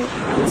 Alright?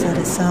 So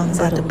the song's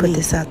about to put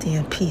this out there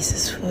in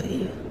pieces for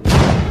you.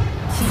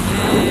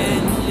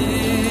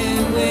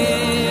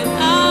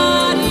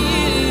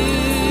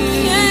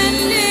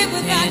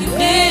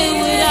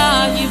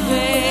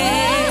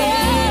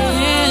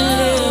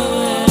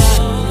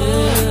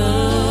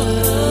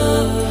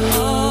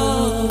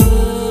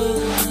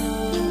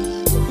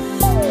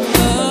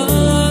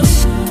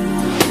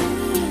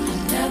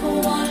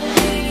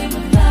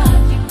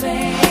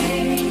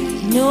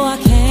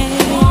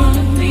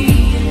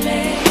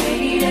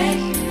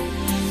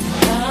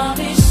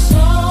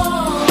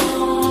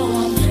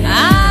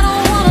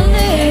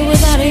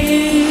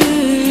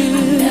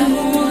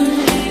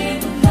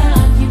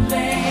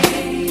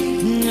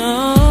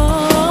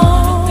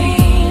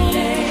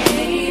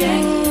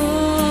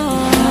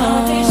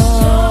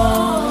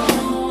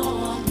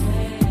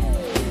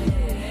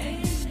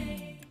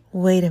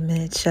 Wait a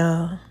minute,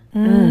 y'all.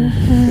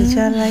 Did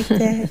y'all like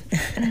that?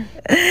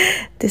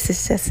 This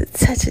is just a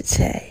touch of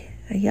J.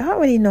 Y'all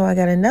already know I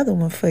got another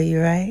one for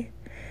you, right?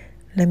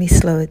 Let me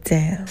slow it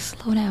down.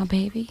 Slow down,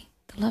 baby.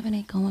 The loving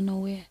ain't going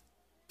nowhere.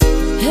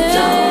 Don't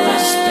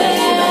rush,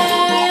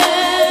 baby.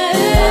 The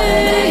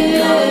loving ain't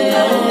going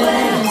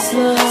nowhere.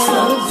 Slow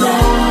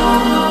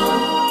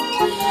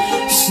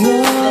down.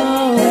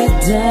 Slow it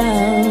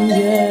down,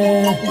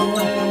 yeah.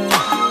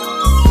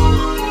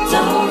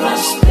 Don't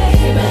rush,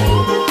 baby.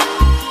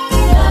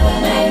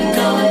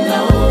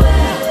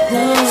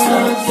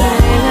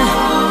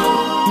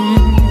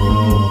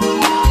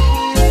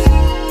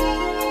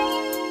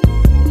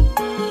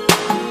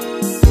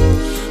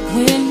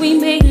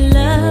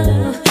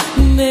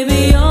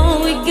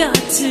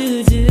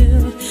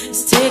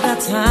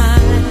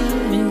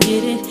 Time and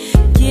get it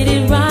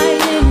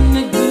right in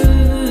the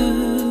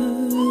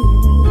groove.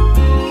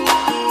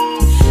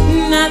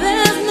 Now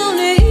there's no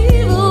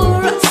need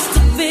for us to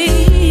be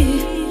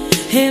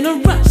in a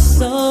rush,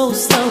 so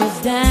slow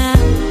it down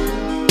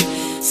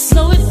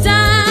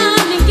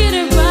and get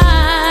it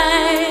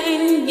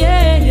right,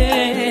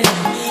 yeah.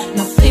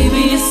 Now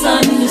baby, it's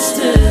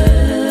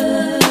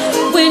understood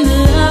when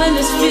loving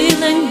is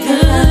feeling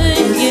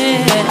good, yeah.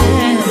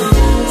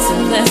 So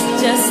let's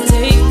just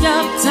take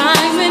our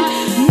time and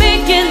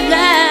make it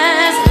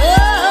last. Oh,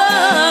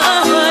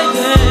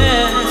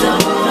 yeah.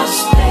 Don't rush,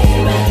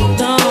 baby.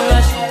 Don't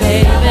rush,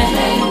 baby.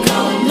 Ain't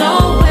going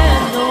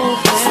Nowhere.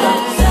 Slow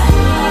it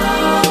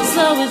down.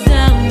 Slow it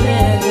down,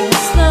 baby.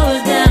 Slow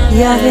it down.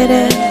 Y'all hear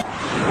that?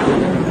 Oh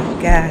my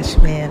gosh,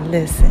 man,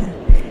 listen.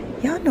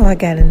 Y'all know I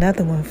got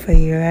another one for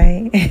you,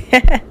 right?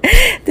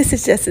 This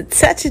is just a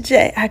touch of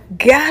J. I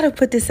gotta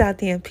put this out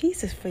there in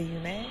pieces for you,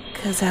 man.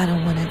 Cause I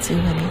don't wanna do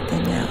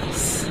anything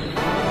else.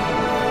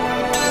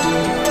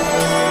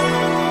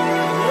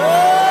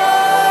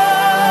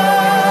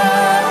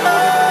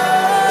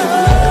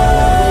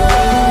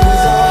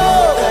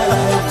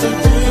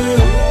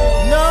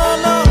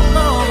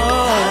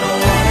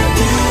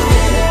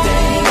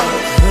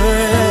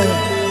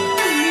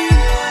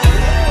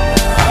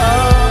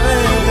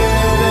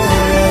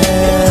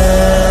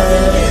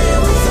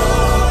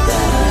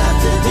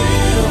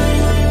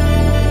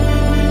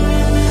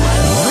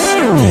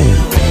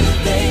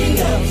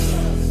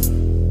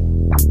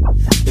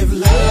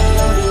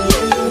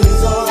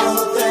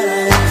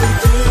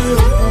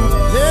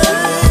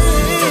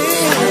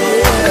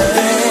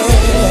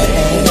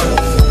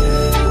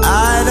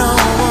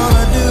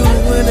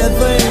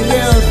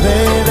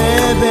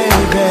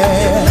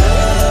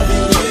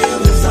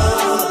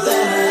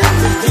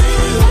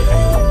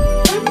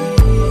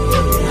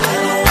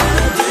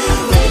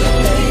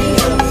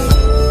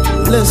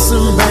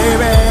 Listen,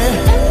 baby.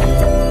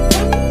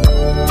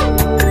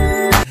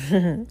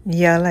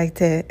 Y'all like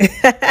that?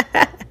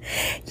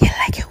 You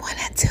like it when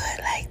I do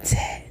it like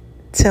that,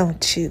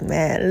 don't you,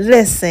 man?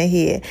 Listen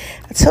here.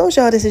 I told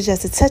y'all this is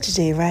just a touch of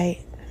J,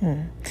 right?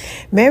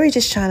 Mary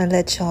just trying to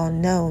let y'all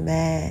know,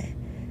 man.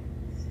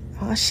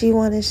 All she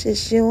want is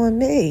just you and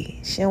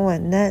me. She don't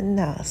want nothing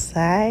else,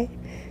 all right?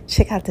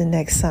 Check out the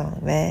next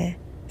song, man.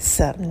 What's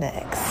up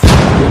next?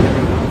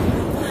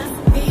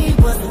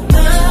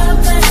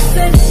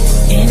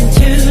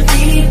 Into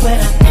deep where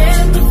I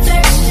am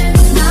perfection.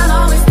 Not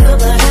always good,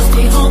 but I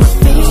stay on my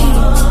feet.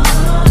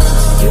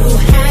 You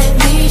had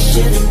me,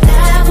 should've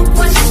never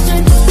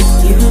questioned.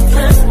 You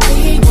plus me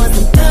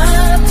wasn't the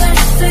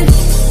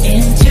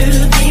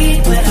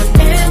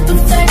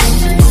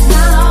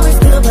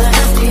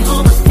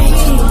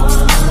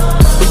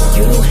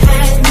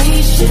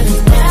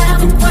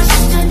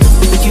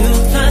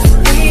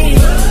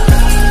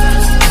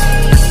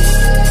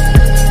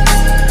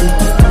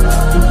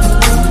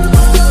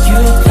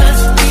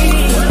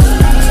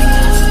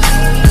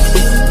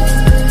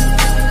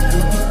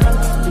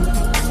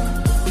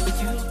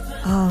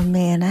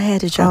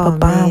drop a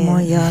bomb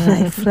on y'all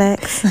like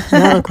Flex.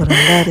 Y'all are gonna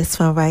love this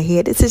one right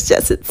here. This is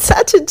just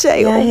such a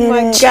J. Y'all Oh hear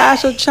my that?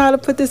 gosh, I'm trying to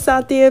put this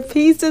out there in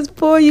pieces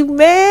for you,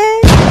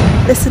 man.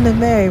 Listen to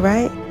Mary,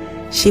 right?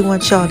 She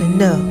wants y'all to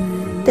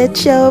know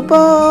that your boy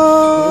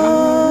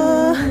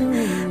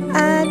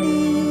I need.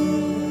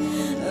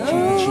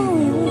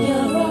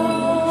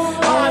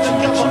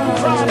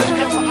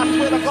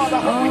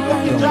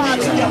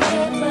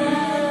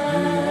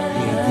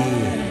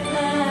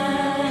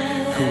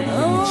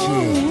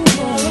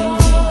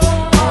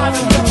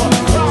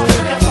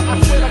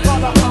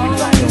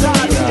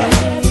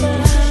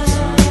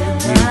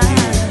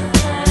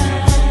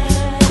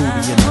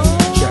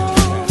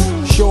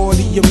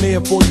 I'm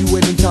there for you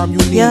anytime you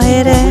need Y'all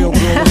hear me. that? For real,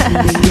 girl, if you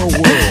in your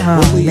world.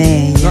 Oh, Believe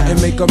man, me, yeah.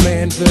 nothing make a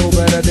man feel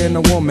better than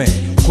a woman.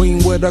 Queen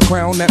with a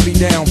crown that be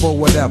down for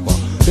whatever.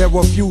 There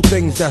are few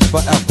things that's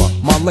forever.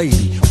 My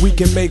lady, we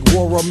can make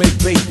war or make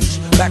babies.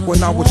 Back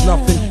when I was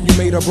nothing, you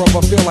made a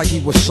brother feel like he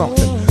was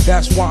something.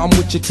 That's why I'm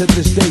with you to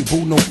this day,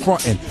 boo, no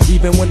frontin'.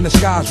 Even when the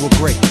skies were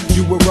gray,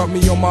 you would rub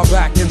me on my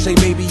back and say,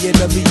 baby,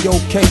 it'll be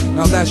okay.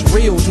 Now that's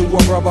real to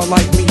a brother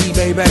like me,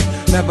 baby.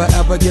 Never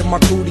ever give my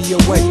cootie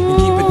away and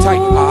keep it tight,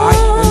 alright?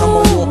 And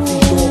I'ma walk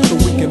these dogs so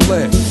we can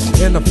live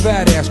in a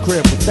fat ass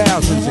crib with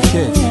thousands of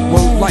kids.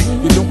 Well, like,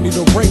 you don't need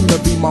a ring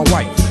to be my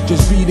wife.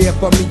 Just be there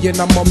for me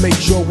and I'ma make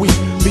sure we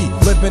be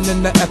living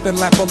in the effing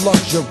lap of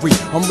luxury.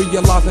 I'm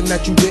realizing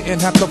that you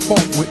didn't have to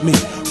funk with me,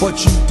 but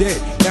you did.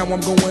 Now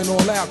I'm going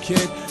all out,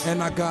 kid,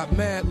 and I got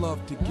mad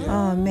love to give.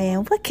 Oh,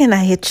 man, what can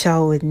I hit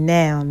y'all with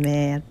now,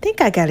 man? I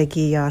think I got to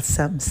give y'all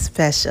something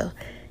special.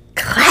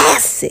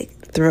 Classic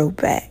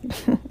throwback.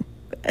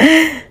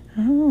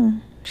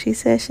 She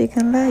said she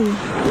can love you.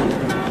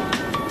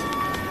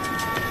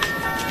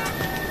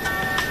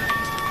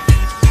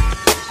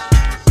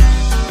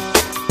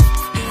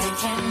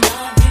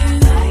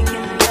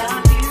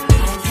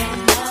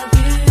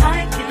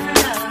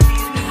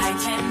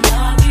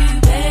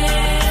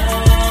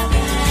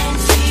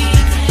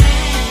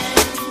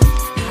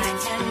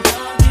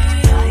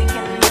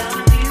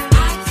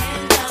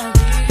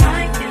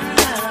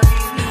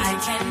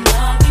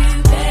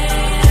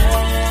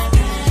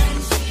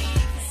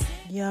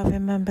 Y'all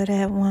remember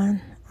that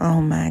one?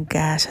 Oh my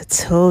gosh, I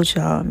told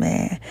y'all,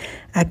 man.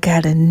 I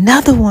got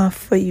another one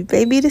for you,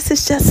 baby. This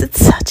is just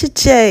such a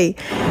J.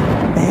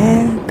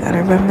 Man,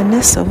 gotta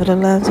reminisce over the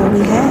loves that we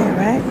had,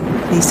 right?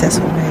 At least that's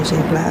what Mary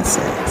J. Blige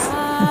says.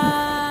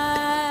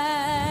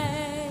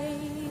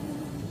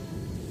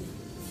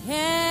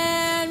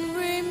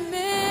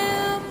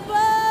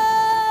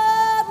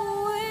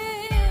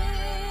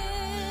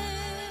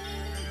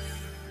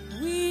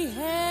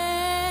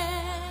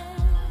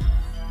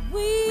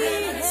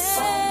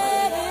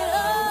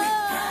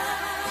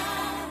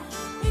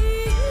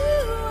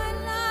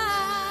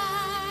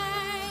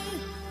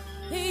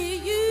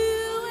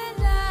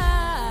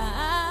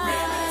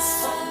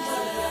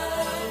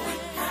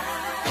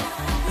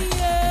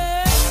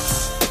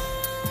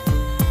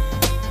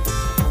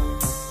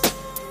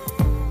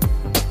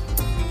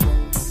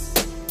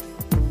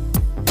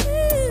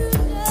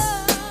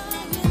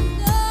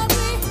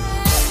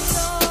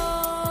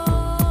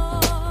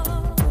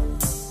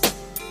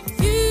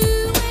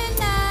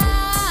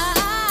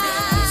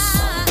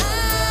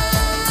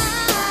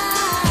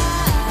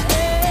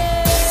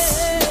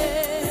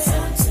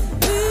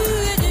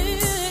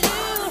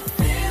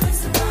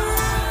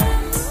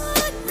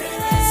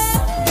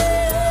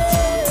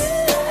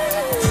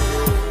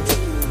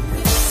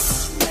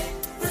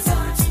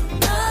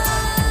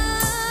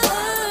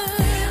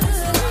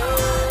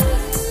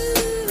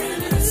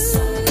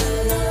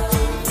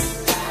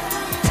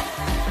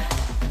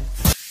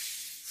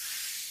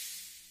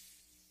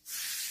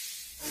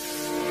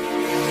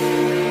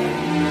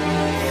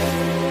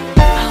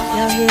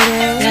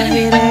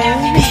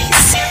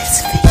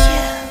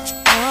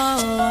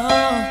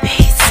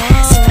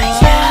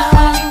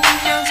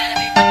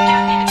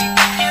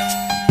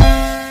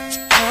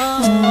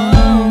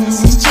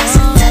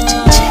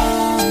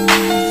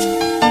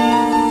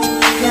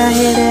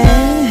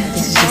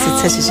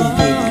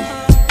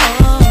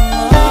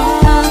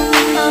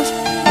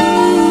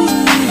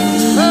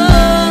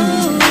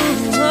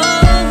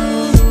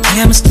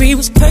 Chemistry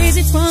was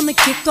crazy from the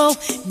get-go.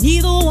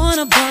 Neither one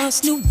of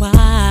us knew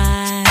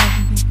why.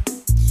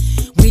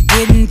 We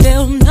didn't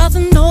build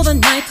nothing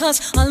overnight, 'cause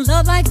a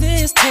love like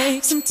this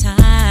takes some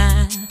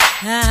time.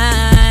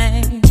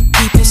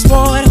 People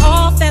swore it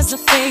off as a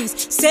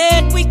phase,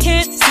 said we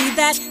can't see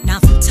that. Now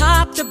from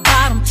top to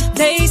bottom,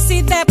 they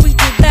see that we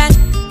did that.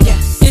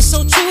 Yes, it's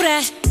so true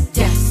that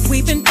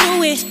we've been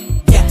through it.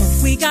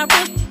 Yes, we got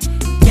real.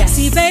 Yes,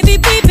 see, baby,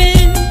 we've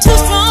been too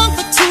strong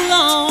for too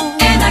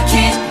long, and I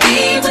can't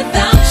be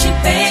without you,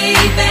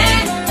 baby.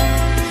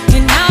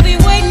 And I'll be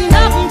waiting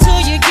up until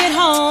you get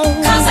home,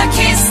 'cause I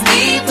can't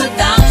sleep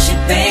without you,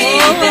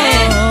 baby.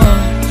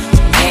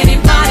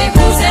 Anybody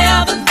who's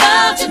ever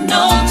loved you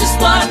knows just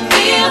what I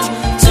feel.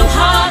 Too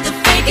hard to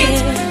fake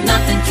it,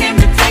 nothing can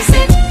replace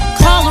it.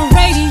 Call a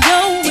radio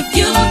if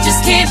you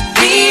just can't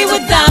be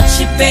without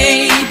you,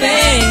 baby.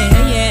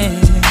 Yeah.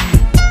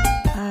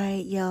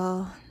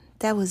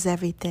 that was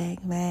everything,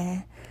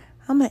 man.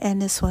 I'm going to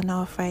end this one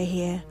off right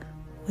here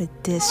with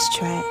this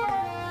track.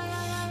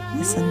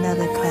 It's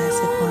another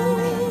classic one,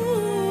 man.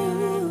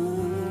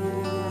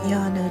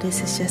 Y'all know this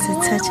is just a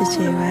touch of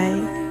J,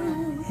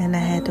 right? And I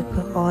had to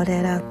put all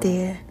that out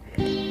there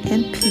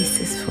in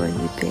pieces for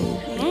you,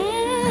 baby.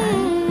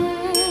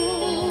 Right?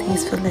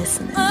 Thanks for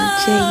listening.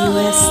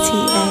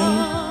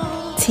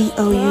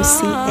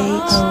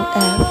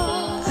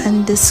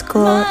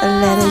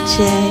 JUSTATOUCHOF_a letter J.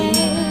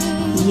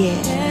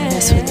 Yeah,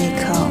 that's what they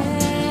call me.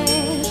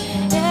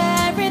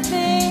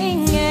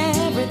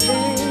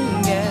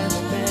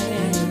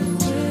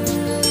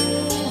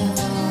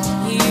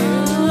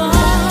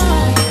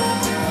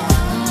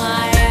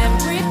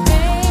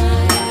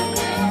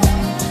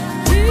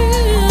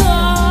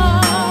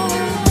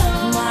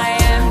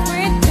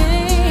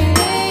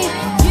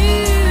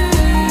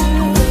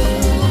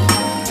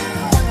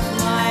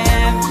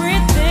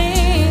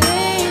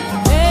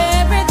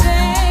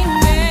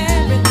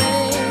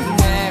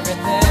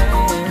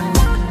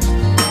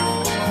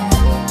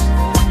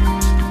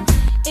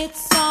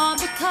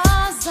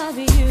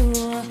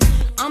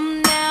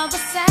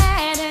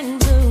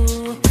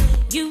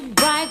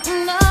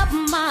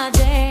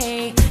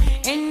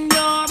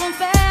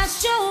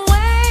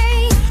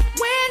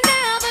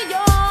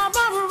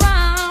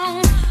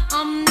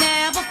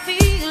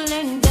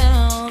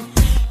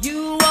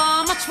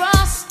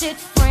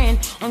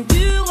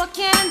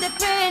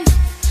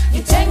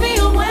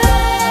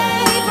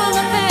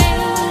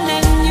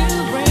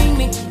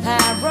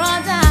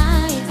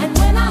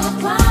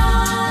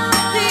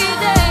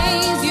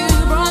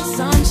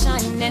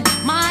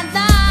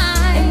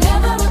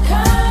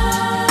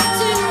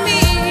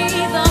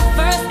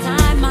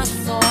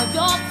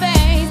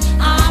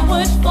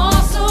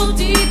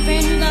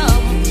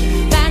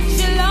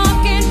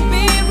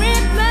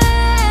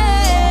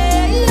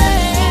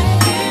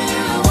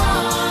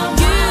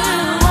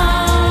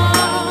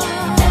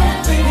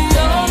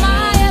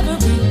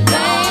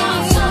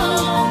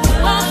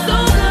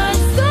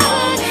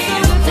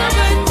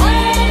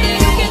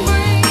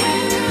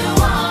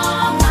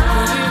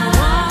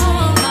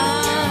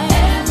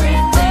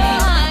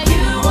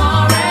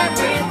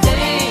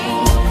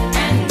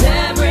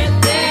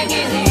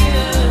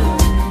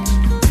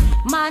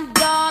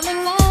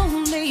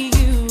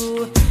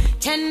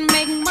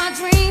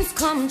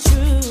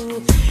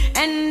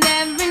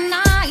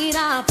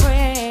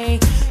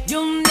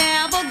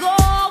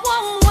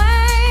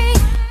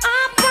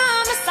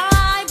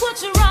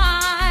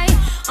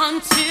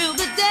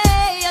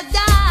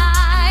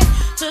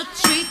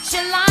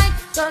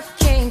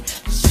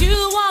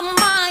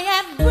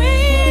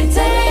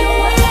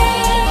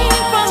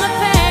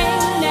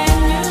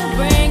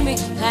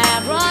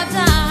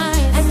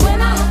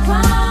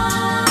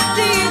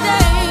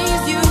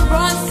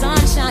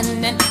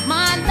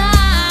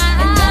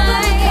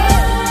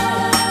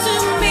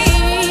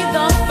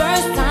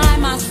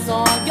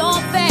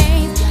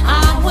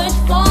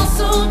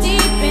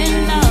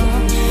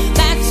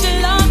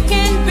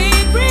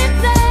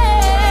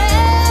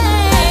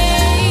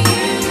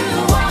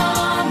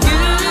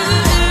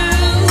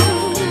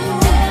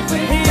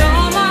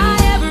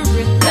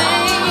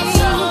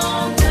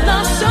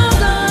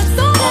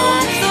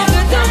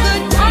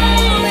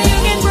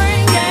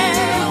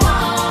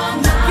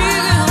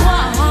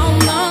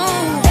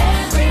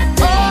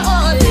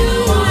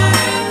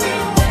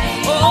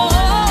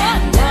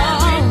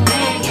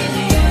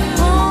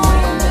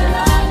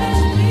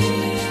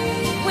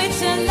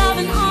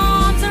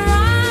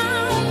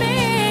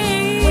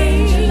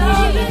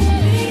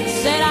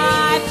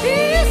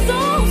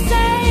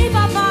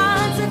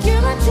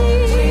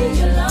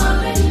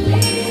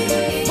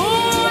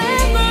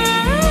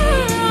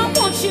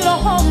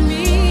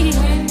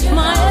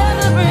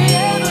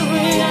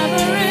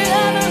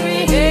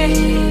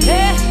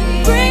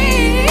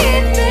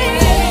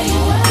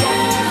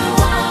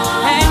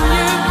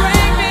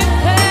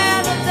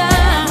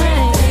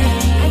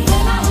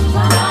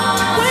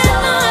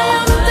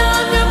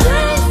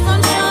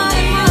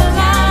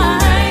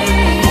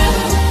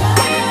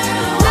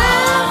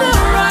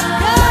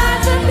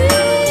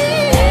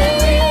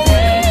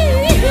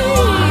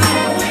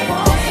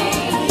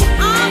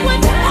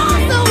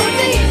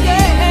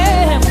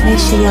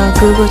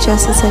 Google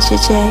Just a Touch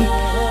of J,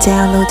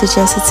 download the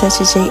Just a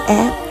Touch of J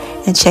app,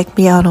 and check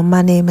me out on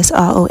My Name is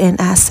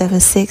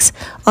RONI76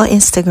 on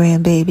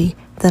Instagram, baby.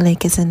 The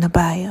link is in the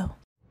bio.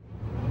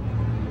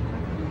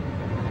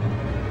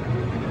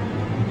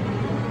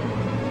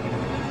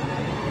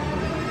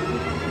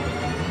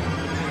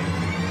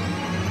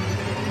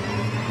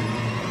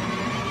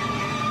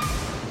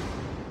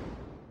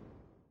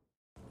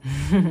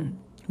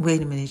 Wait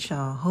a minute,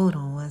 y'all. Hold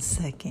on one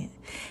second.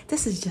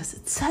 This is Just a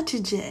Touch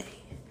of J.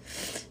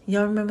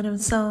 Y'all remember them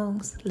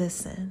songs?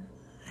 Listen,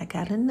 I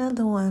got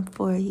another one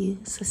for you,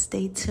 so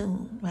stay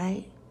tuned,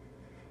 right?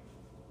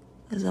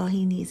 Because all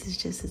he needs is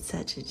just a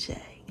touch of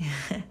J.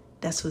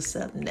 That's what's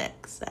up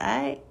next, all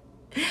right?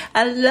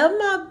 I love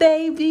my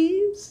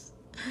babies.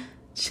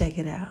 Check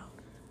it out.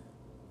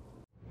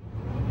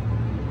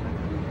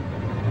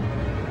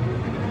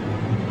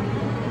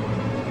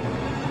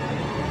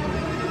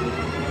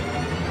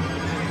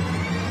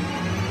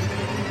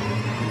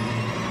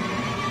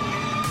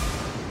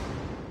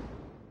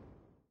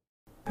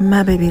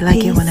 My baby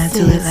like it when I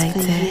do it like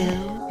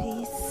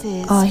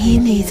that. All he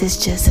needs is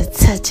just a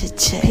touch of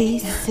J.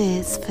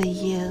 Pieces for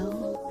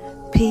you.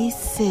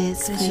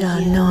 Pieces for you.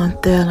 Y'all know I'm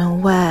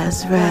thrilling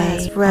wise,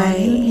 right? All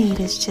you need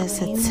is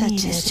just a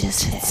touch of J.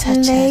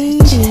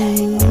 Lady,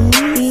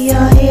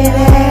 y'all hear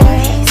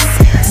that?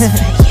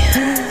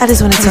 I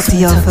just want to talk to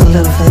y'all for a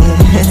little bit.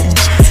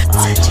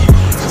 All you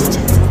need is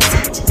just a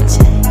touch of J.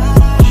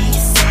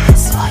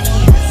 All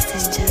you need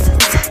is just a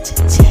touch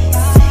of J.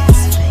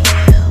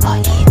 All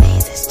you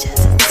need is just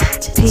a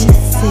touch of J.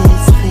 Pieces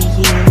for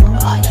you.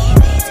 All you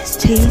need is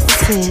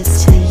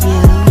pieces for you.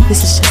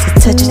 This is just a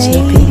touch of J,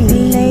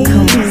 baby.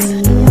 Come on.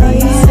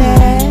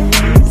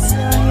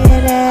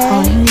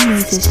 All you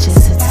need is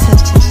just a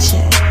touch of J.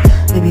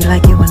 Baby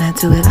like it when I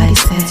do it like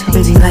that.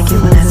 Baby like it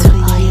when I do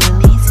it.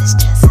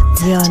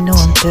 Y'all know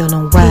I'm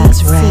feeling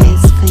wise, right?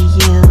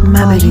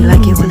 My baby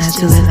like it when I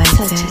do it like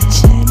that.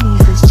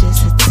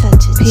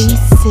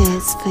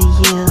 Pieces for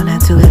you. When I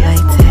do it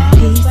like that.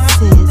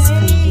 Pieces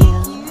for you.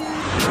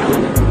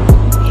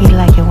 He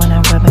like it when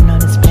I'm rubbing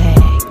on his back.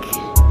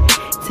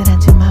 Then I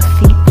do my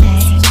feet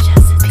thing.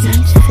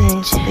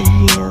 Pieces for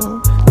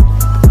you.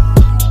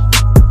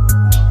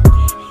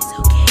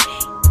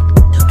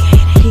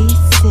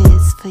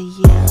 Pieces for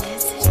you.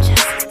 This is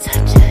just a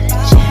touch of the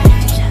J.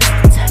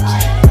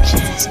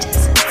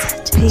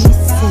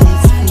 Pieces for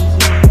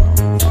you.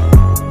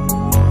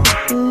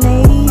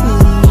 Ladies,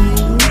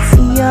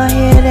 y'all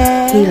hear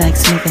that? He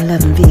likes making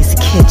love in V's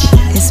kitchen.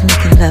 It's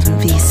making love in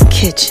V's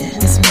kitchen.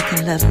 It's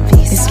making love in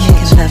V's kitchen.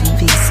 It's making love in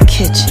V's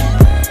kitchen.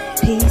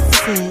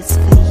 Pieces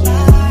for you.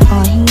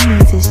 All he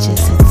needs is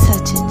just a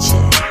touch of J.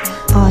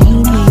 All he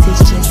needs is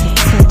just a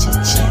touch of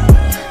J.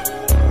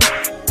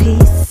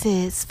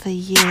 Pieces for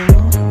you.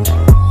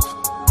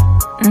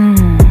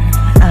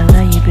 I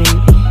love you, baby.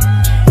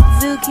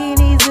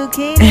 Zucchini.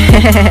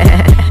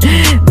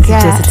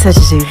 Just a touch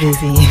of J,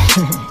 baby.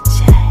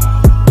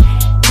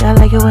 Y'all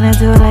like it when I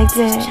do it like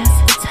that?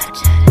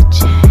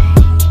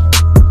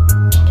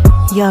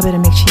 Y'all better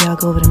make sure y'all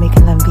go over to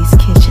Making Love in V's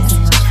kitchen.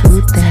 My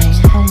food thing.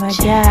 Oh my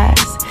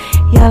gosh.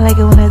 Y'all like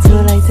it when I do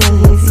it like that,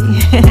 baby.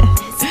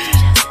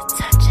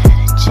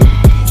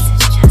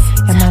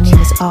 And my name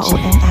is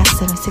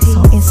RONI76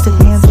 on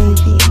Instagram,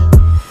 baby.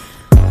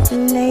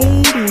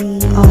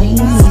 Lady. All he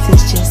needs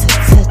is just a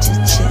touch of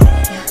J.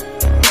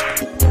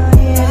 Y'all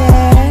hear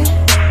that?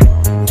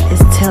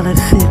 It's tell it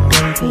fit,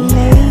 baby.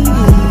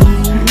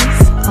 Ladies.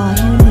 All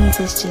he needs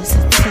is just a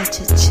touch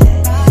of J.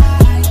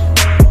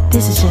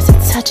 This is just a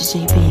touch of J,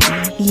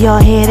 baby. Y'all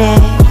hear that?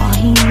 All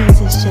he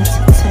needs is just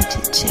a touch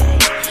of J.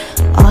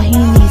 All he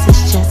needs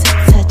is just a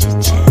touch of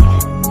J.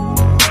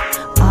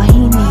 All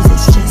he needs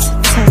is just a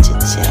touch of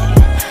J.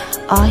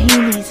 All he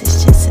needs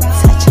is just a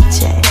touch of J.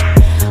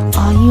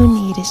 All you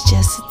need is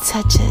just a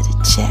touch of the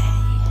J.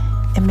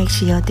 And make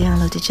sure y'all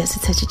download the Just a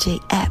Touch of J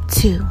app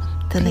too.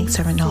 The links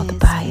are in all the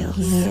bios.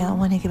 Yeah, I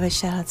want to give a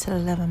shout out to the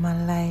love of my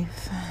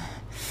life.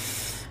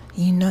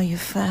 You know you're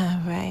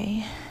fine,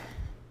 right?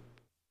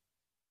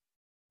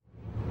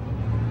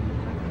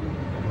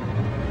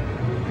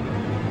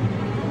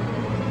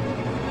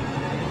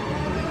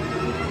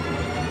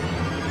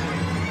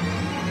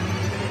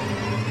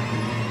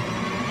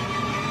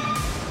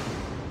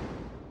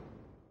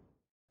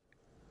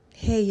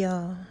 Hey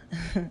y'all,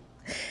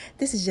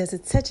 this is Just a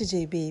Touch of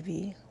J,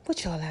 baby.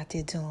 What y'all out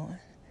there doing?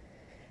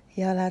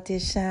 Y'all out there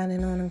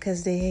shining on them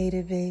because they hate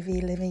it,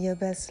 baby, living your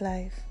best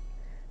life,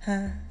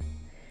 huh?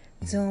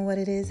 Doing what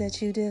it is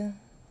that you do?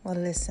 Well,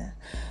 listen,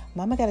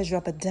 mama got to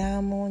drop a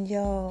dime on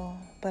y'all,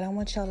 but I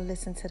want y'all to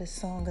listen to the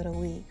song of the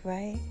week,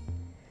 right?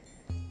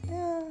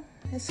 Yeah,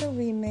 it's a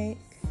remake,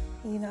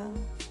 you know,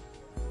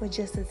 with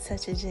Just a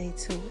Touch of J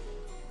to it.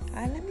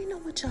 All right, let me know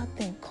what y'all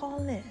think.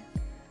 Call in,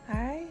 all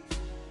right?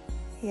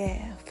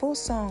 Yeah, full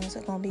songs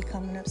are going to be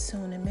coming up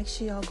soon. And make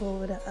sure y'all go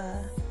over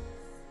to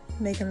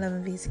Making Love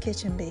in V's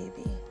kitchen,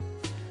 baby.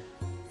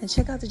 And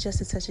check out the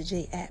Just a Touch of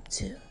J app,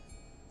 too.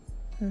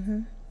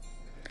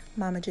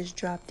 Mama just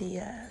dropped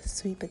the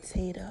sweet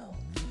potato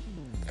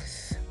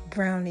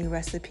brownie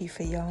recipe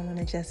for y'all on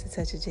the Just a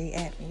Touch of J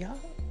app.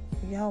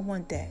 Y'all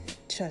want that.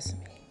 Trust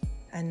me.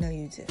 I know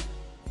you do.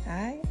 All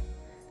right?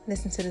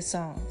 Listen to the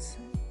songs.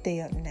 They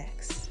up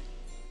next.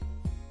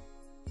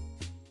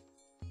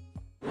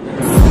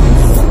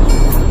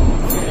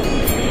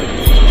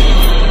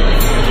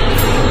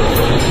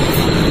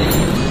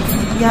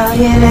 Y'all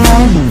hear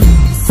that?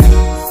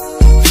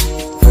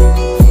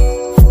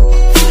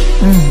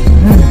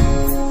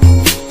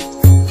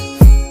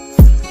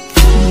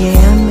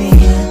 Yeah, man.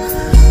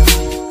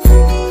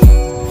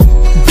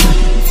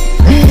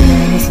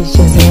 This is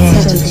just a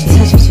touch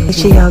of J. Make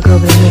sure y'all go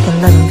over to Making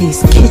Love in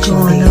V's kitchen,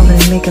 baby. Over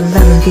to Making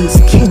Love in V's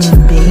kitchen,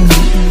 baby.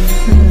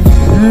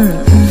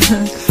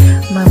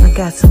 Mama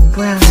got some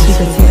brownies. She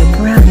could get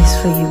brownies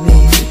for you,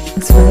 baby.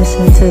 Thanks for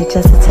listening to the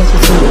Just a Touch of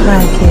J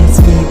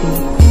podcast,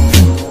 baby.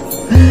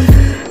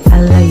 I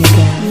love you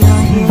guys.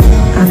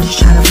 I'm just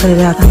trying to put it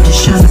out. I'm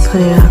just trying to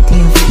put it out there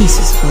in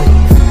pieces for you.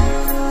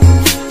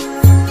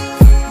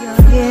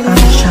 I'm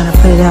just trying to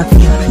put it out there.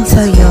 Let me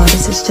tell y'all,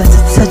 this is Just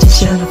a Touch of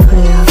J. Trying to put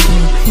it out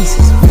there in pieces.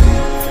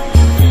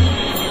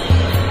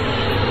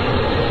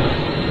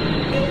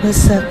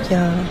 What's up,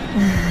 y'all?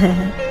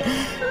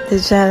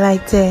 Did y'all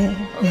like that?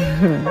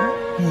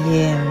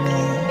 Yeah,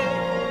 man.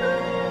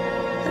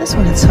 I just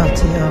want to talk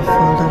to y'all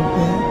for a little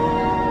bit.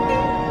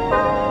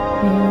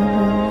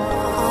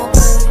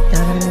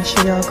 Y'all gotta make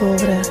sure y'all go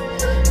over there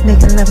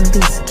making Love and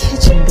Beats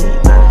Kitchen, baby.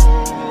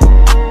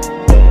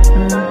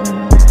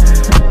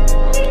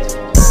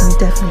 I'm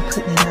definitely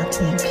putting it out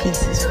there in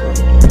pieces for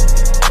you.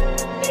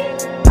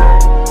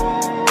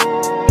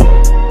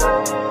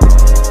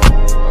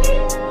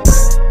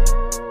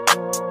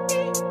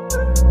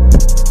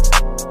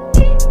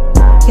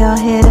 Y'all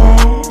hear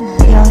that?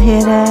 Y'all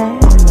hear that?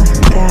 Oh my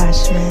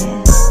gosh, man.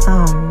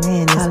 Oh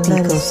man, this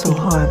beat goes so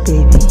hard,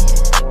 baby.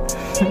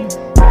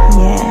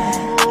 Yeah,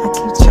 I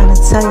keep trying to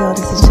tell y'all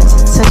this is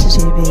just a touch of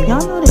J, baby.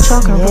 Y'all know that y'all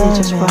can really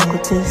just rock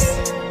with this.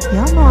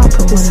 Y'all know I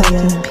put this out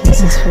in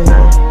pieces for you.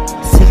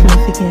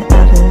 Significant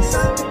others.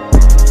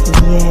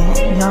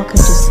 Yeah, y'all can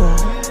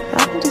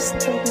just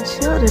take and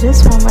chill to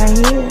this one right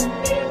here.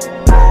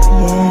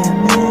 Yeah,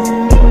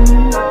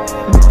 man.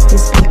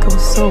 This beat goes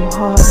so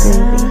hard,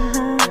 baby.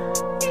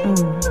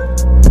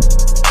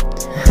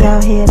 Y'all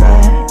hear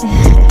that?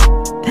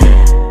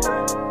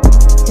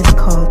 It's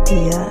called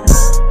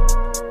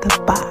the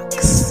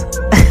box.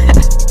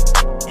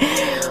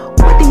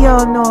 What do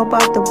y'all know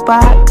about the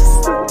box?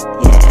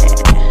 Yeah.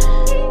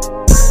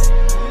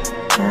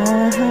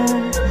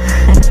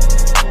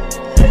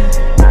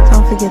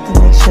 Don't forget to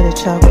make sure that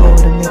y'all go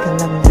over to Making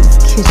Love in This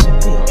Kitchen,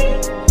 baby.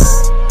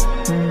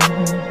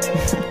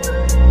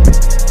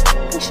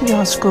 Make sure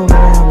y'all scroll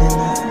around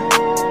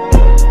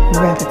and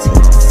gravitate.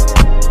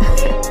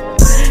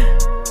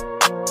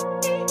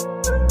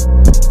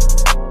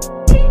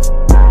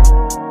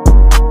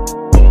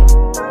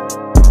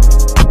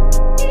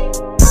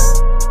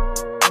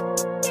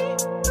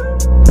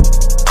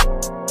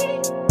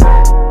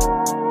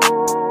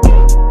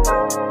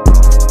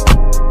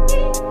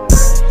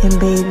 And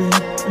baby,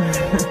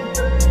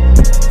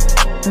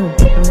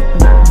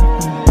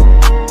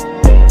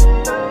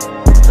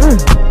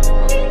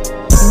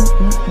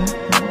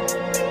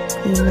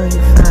 you know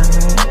you're fine,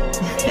 right?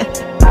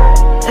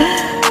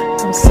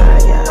 I'm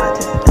sorry, y'all. I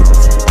just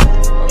had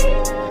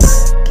to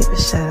give a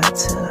shout out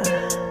to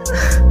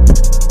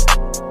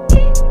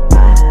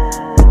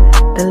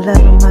the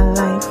love of my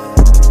life.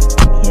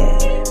 Yeah,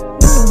 you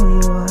know who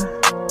you are.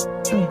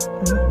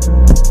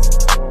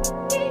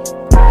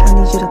 I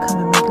need you to come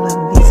and make love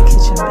in Beats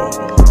Kitchen,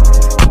 baby.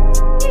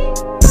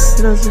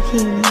 Little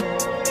zucchini.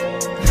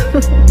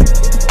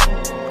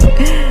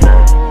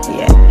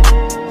 Yeah.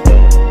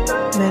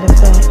 Matter of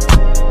fact,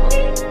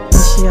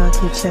 make sure y'all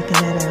keep checking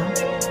that out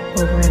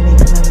over at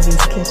Making Love in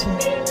Beats Kitchen.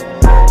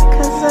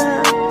 Cause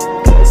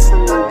got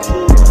some new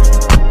healing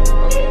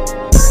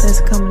that's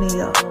coming to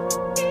y'all.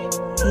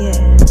 Yeah.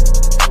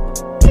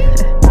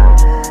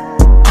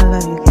 I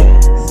love you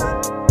guys.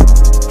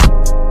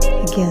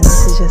 Again, this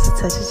is just a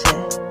touch of J.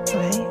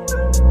 Right?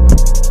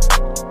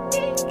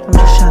 I'm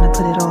just trying to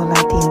put it all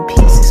out there in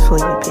pieces for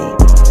you, baby.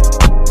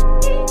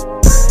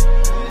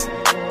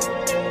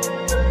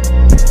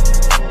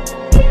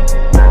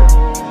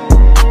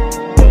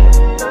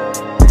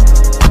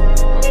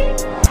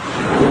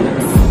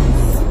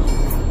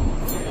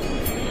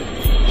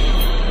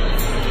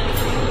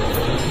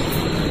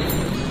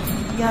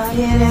 Y'all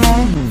hear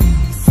that?